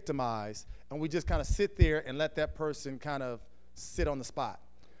been victimized, and we just kind of sit there and let that person kind of sit on the spot.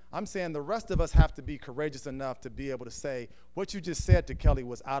 I'm saying the rest of us have to be courageous enough to be able to say, what you just said to Kelly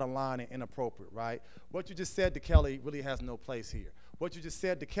was out of line and inappropriate, right? What you just said to Kelly really has no place here. What you just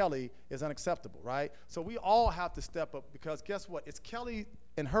said to Kelly is unacceptable, right? So we all have to step up, because guess what? It's Kelly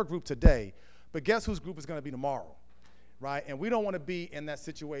and her group today, but guess whose group is going to be tomorrow, right? And we don't want to be in that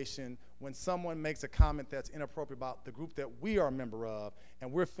situation when someone makes a comment that's inappropriate about the group that we are a member of,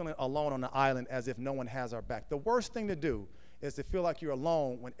 and we're feeling alone on the island as if no one has our back. The worst thing to do is to feel like you're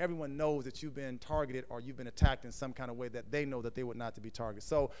alone when everyone knows that you've been targeted or you've been attacked in some kind of way that they know that they would not to be targeted.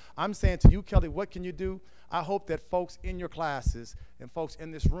 So I'm saying to you, Kelly, what can you do? I hope that folks in your classes and folks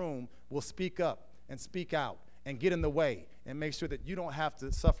in this room will speak up and speak out and get in the way and make sure that you don't have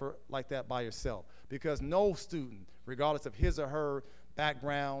to suffer like that by yourself. Because no student, regardless of his or her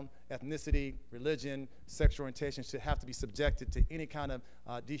background, ethnicity, religion, sexual orientation, should have to be subjected to any kind of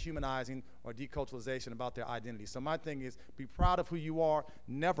dehumanizing or deculturalization about their identity. So my thing is, be proud of who you are,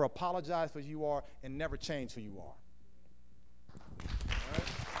 never apologize for who you are, and never change who you are. All right?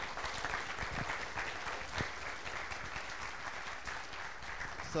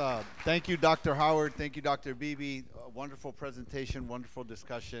 So, thank you, Dr. Howard. Thank you, Dr. Beebe. Wonderful presentation, wonderful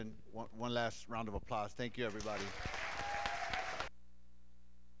discussion. One last round of applause. Thank you, everybody.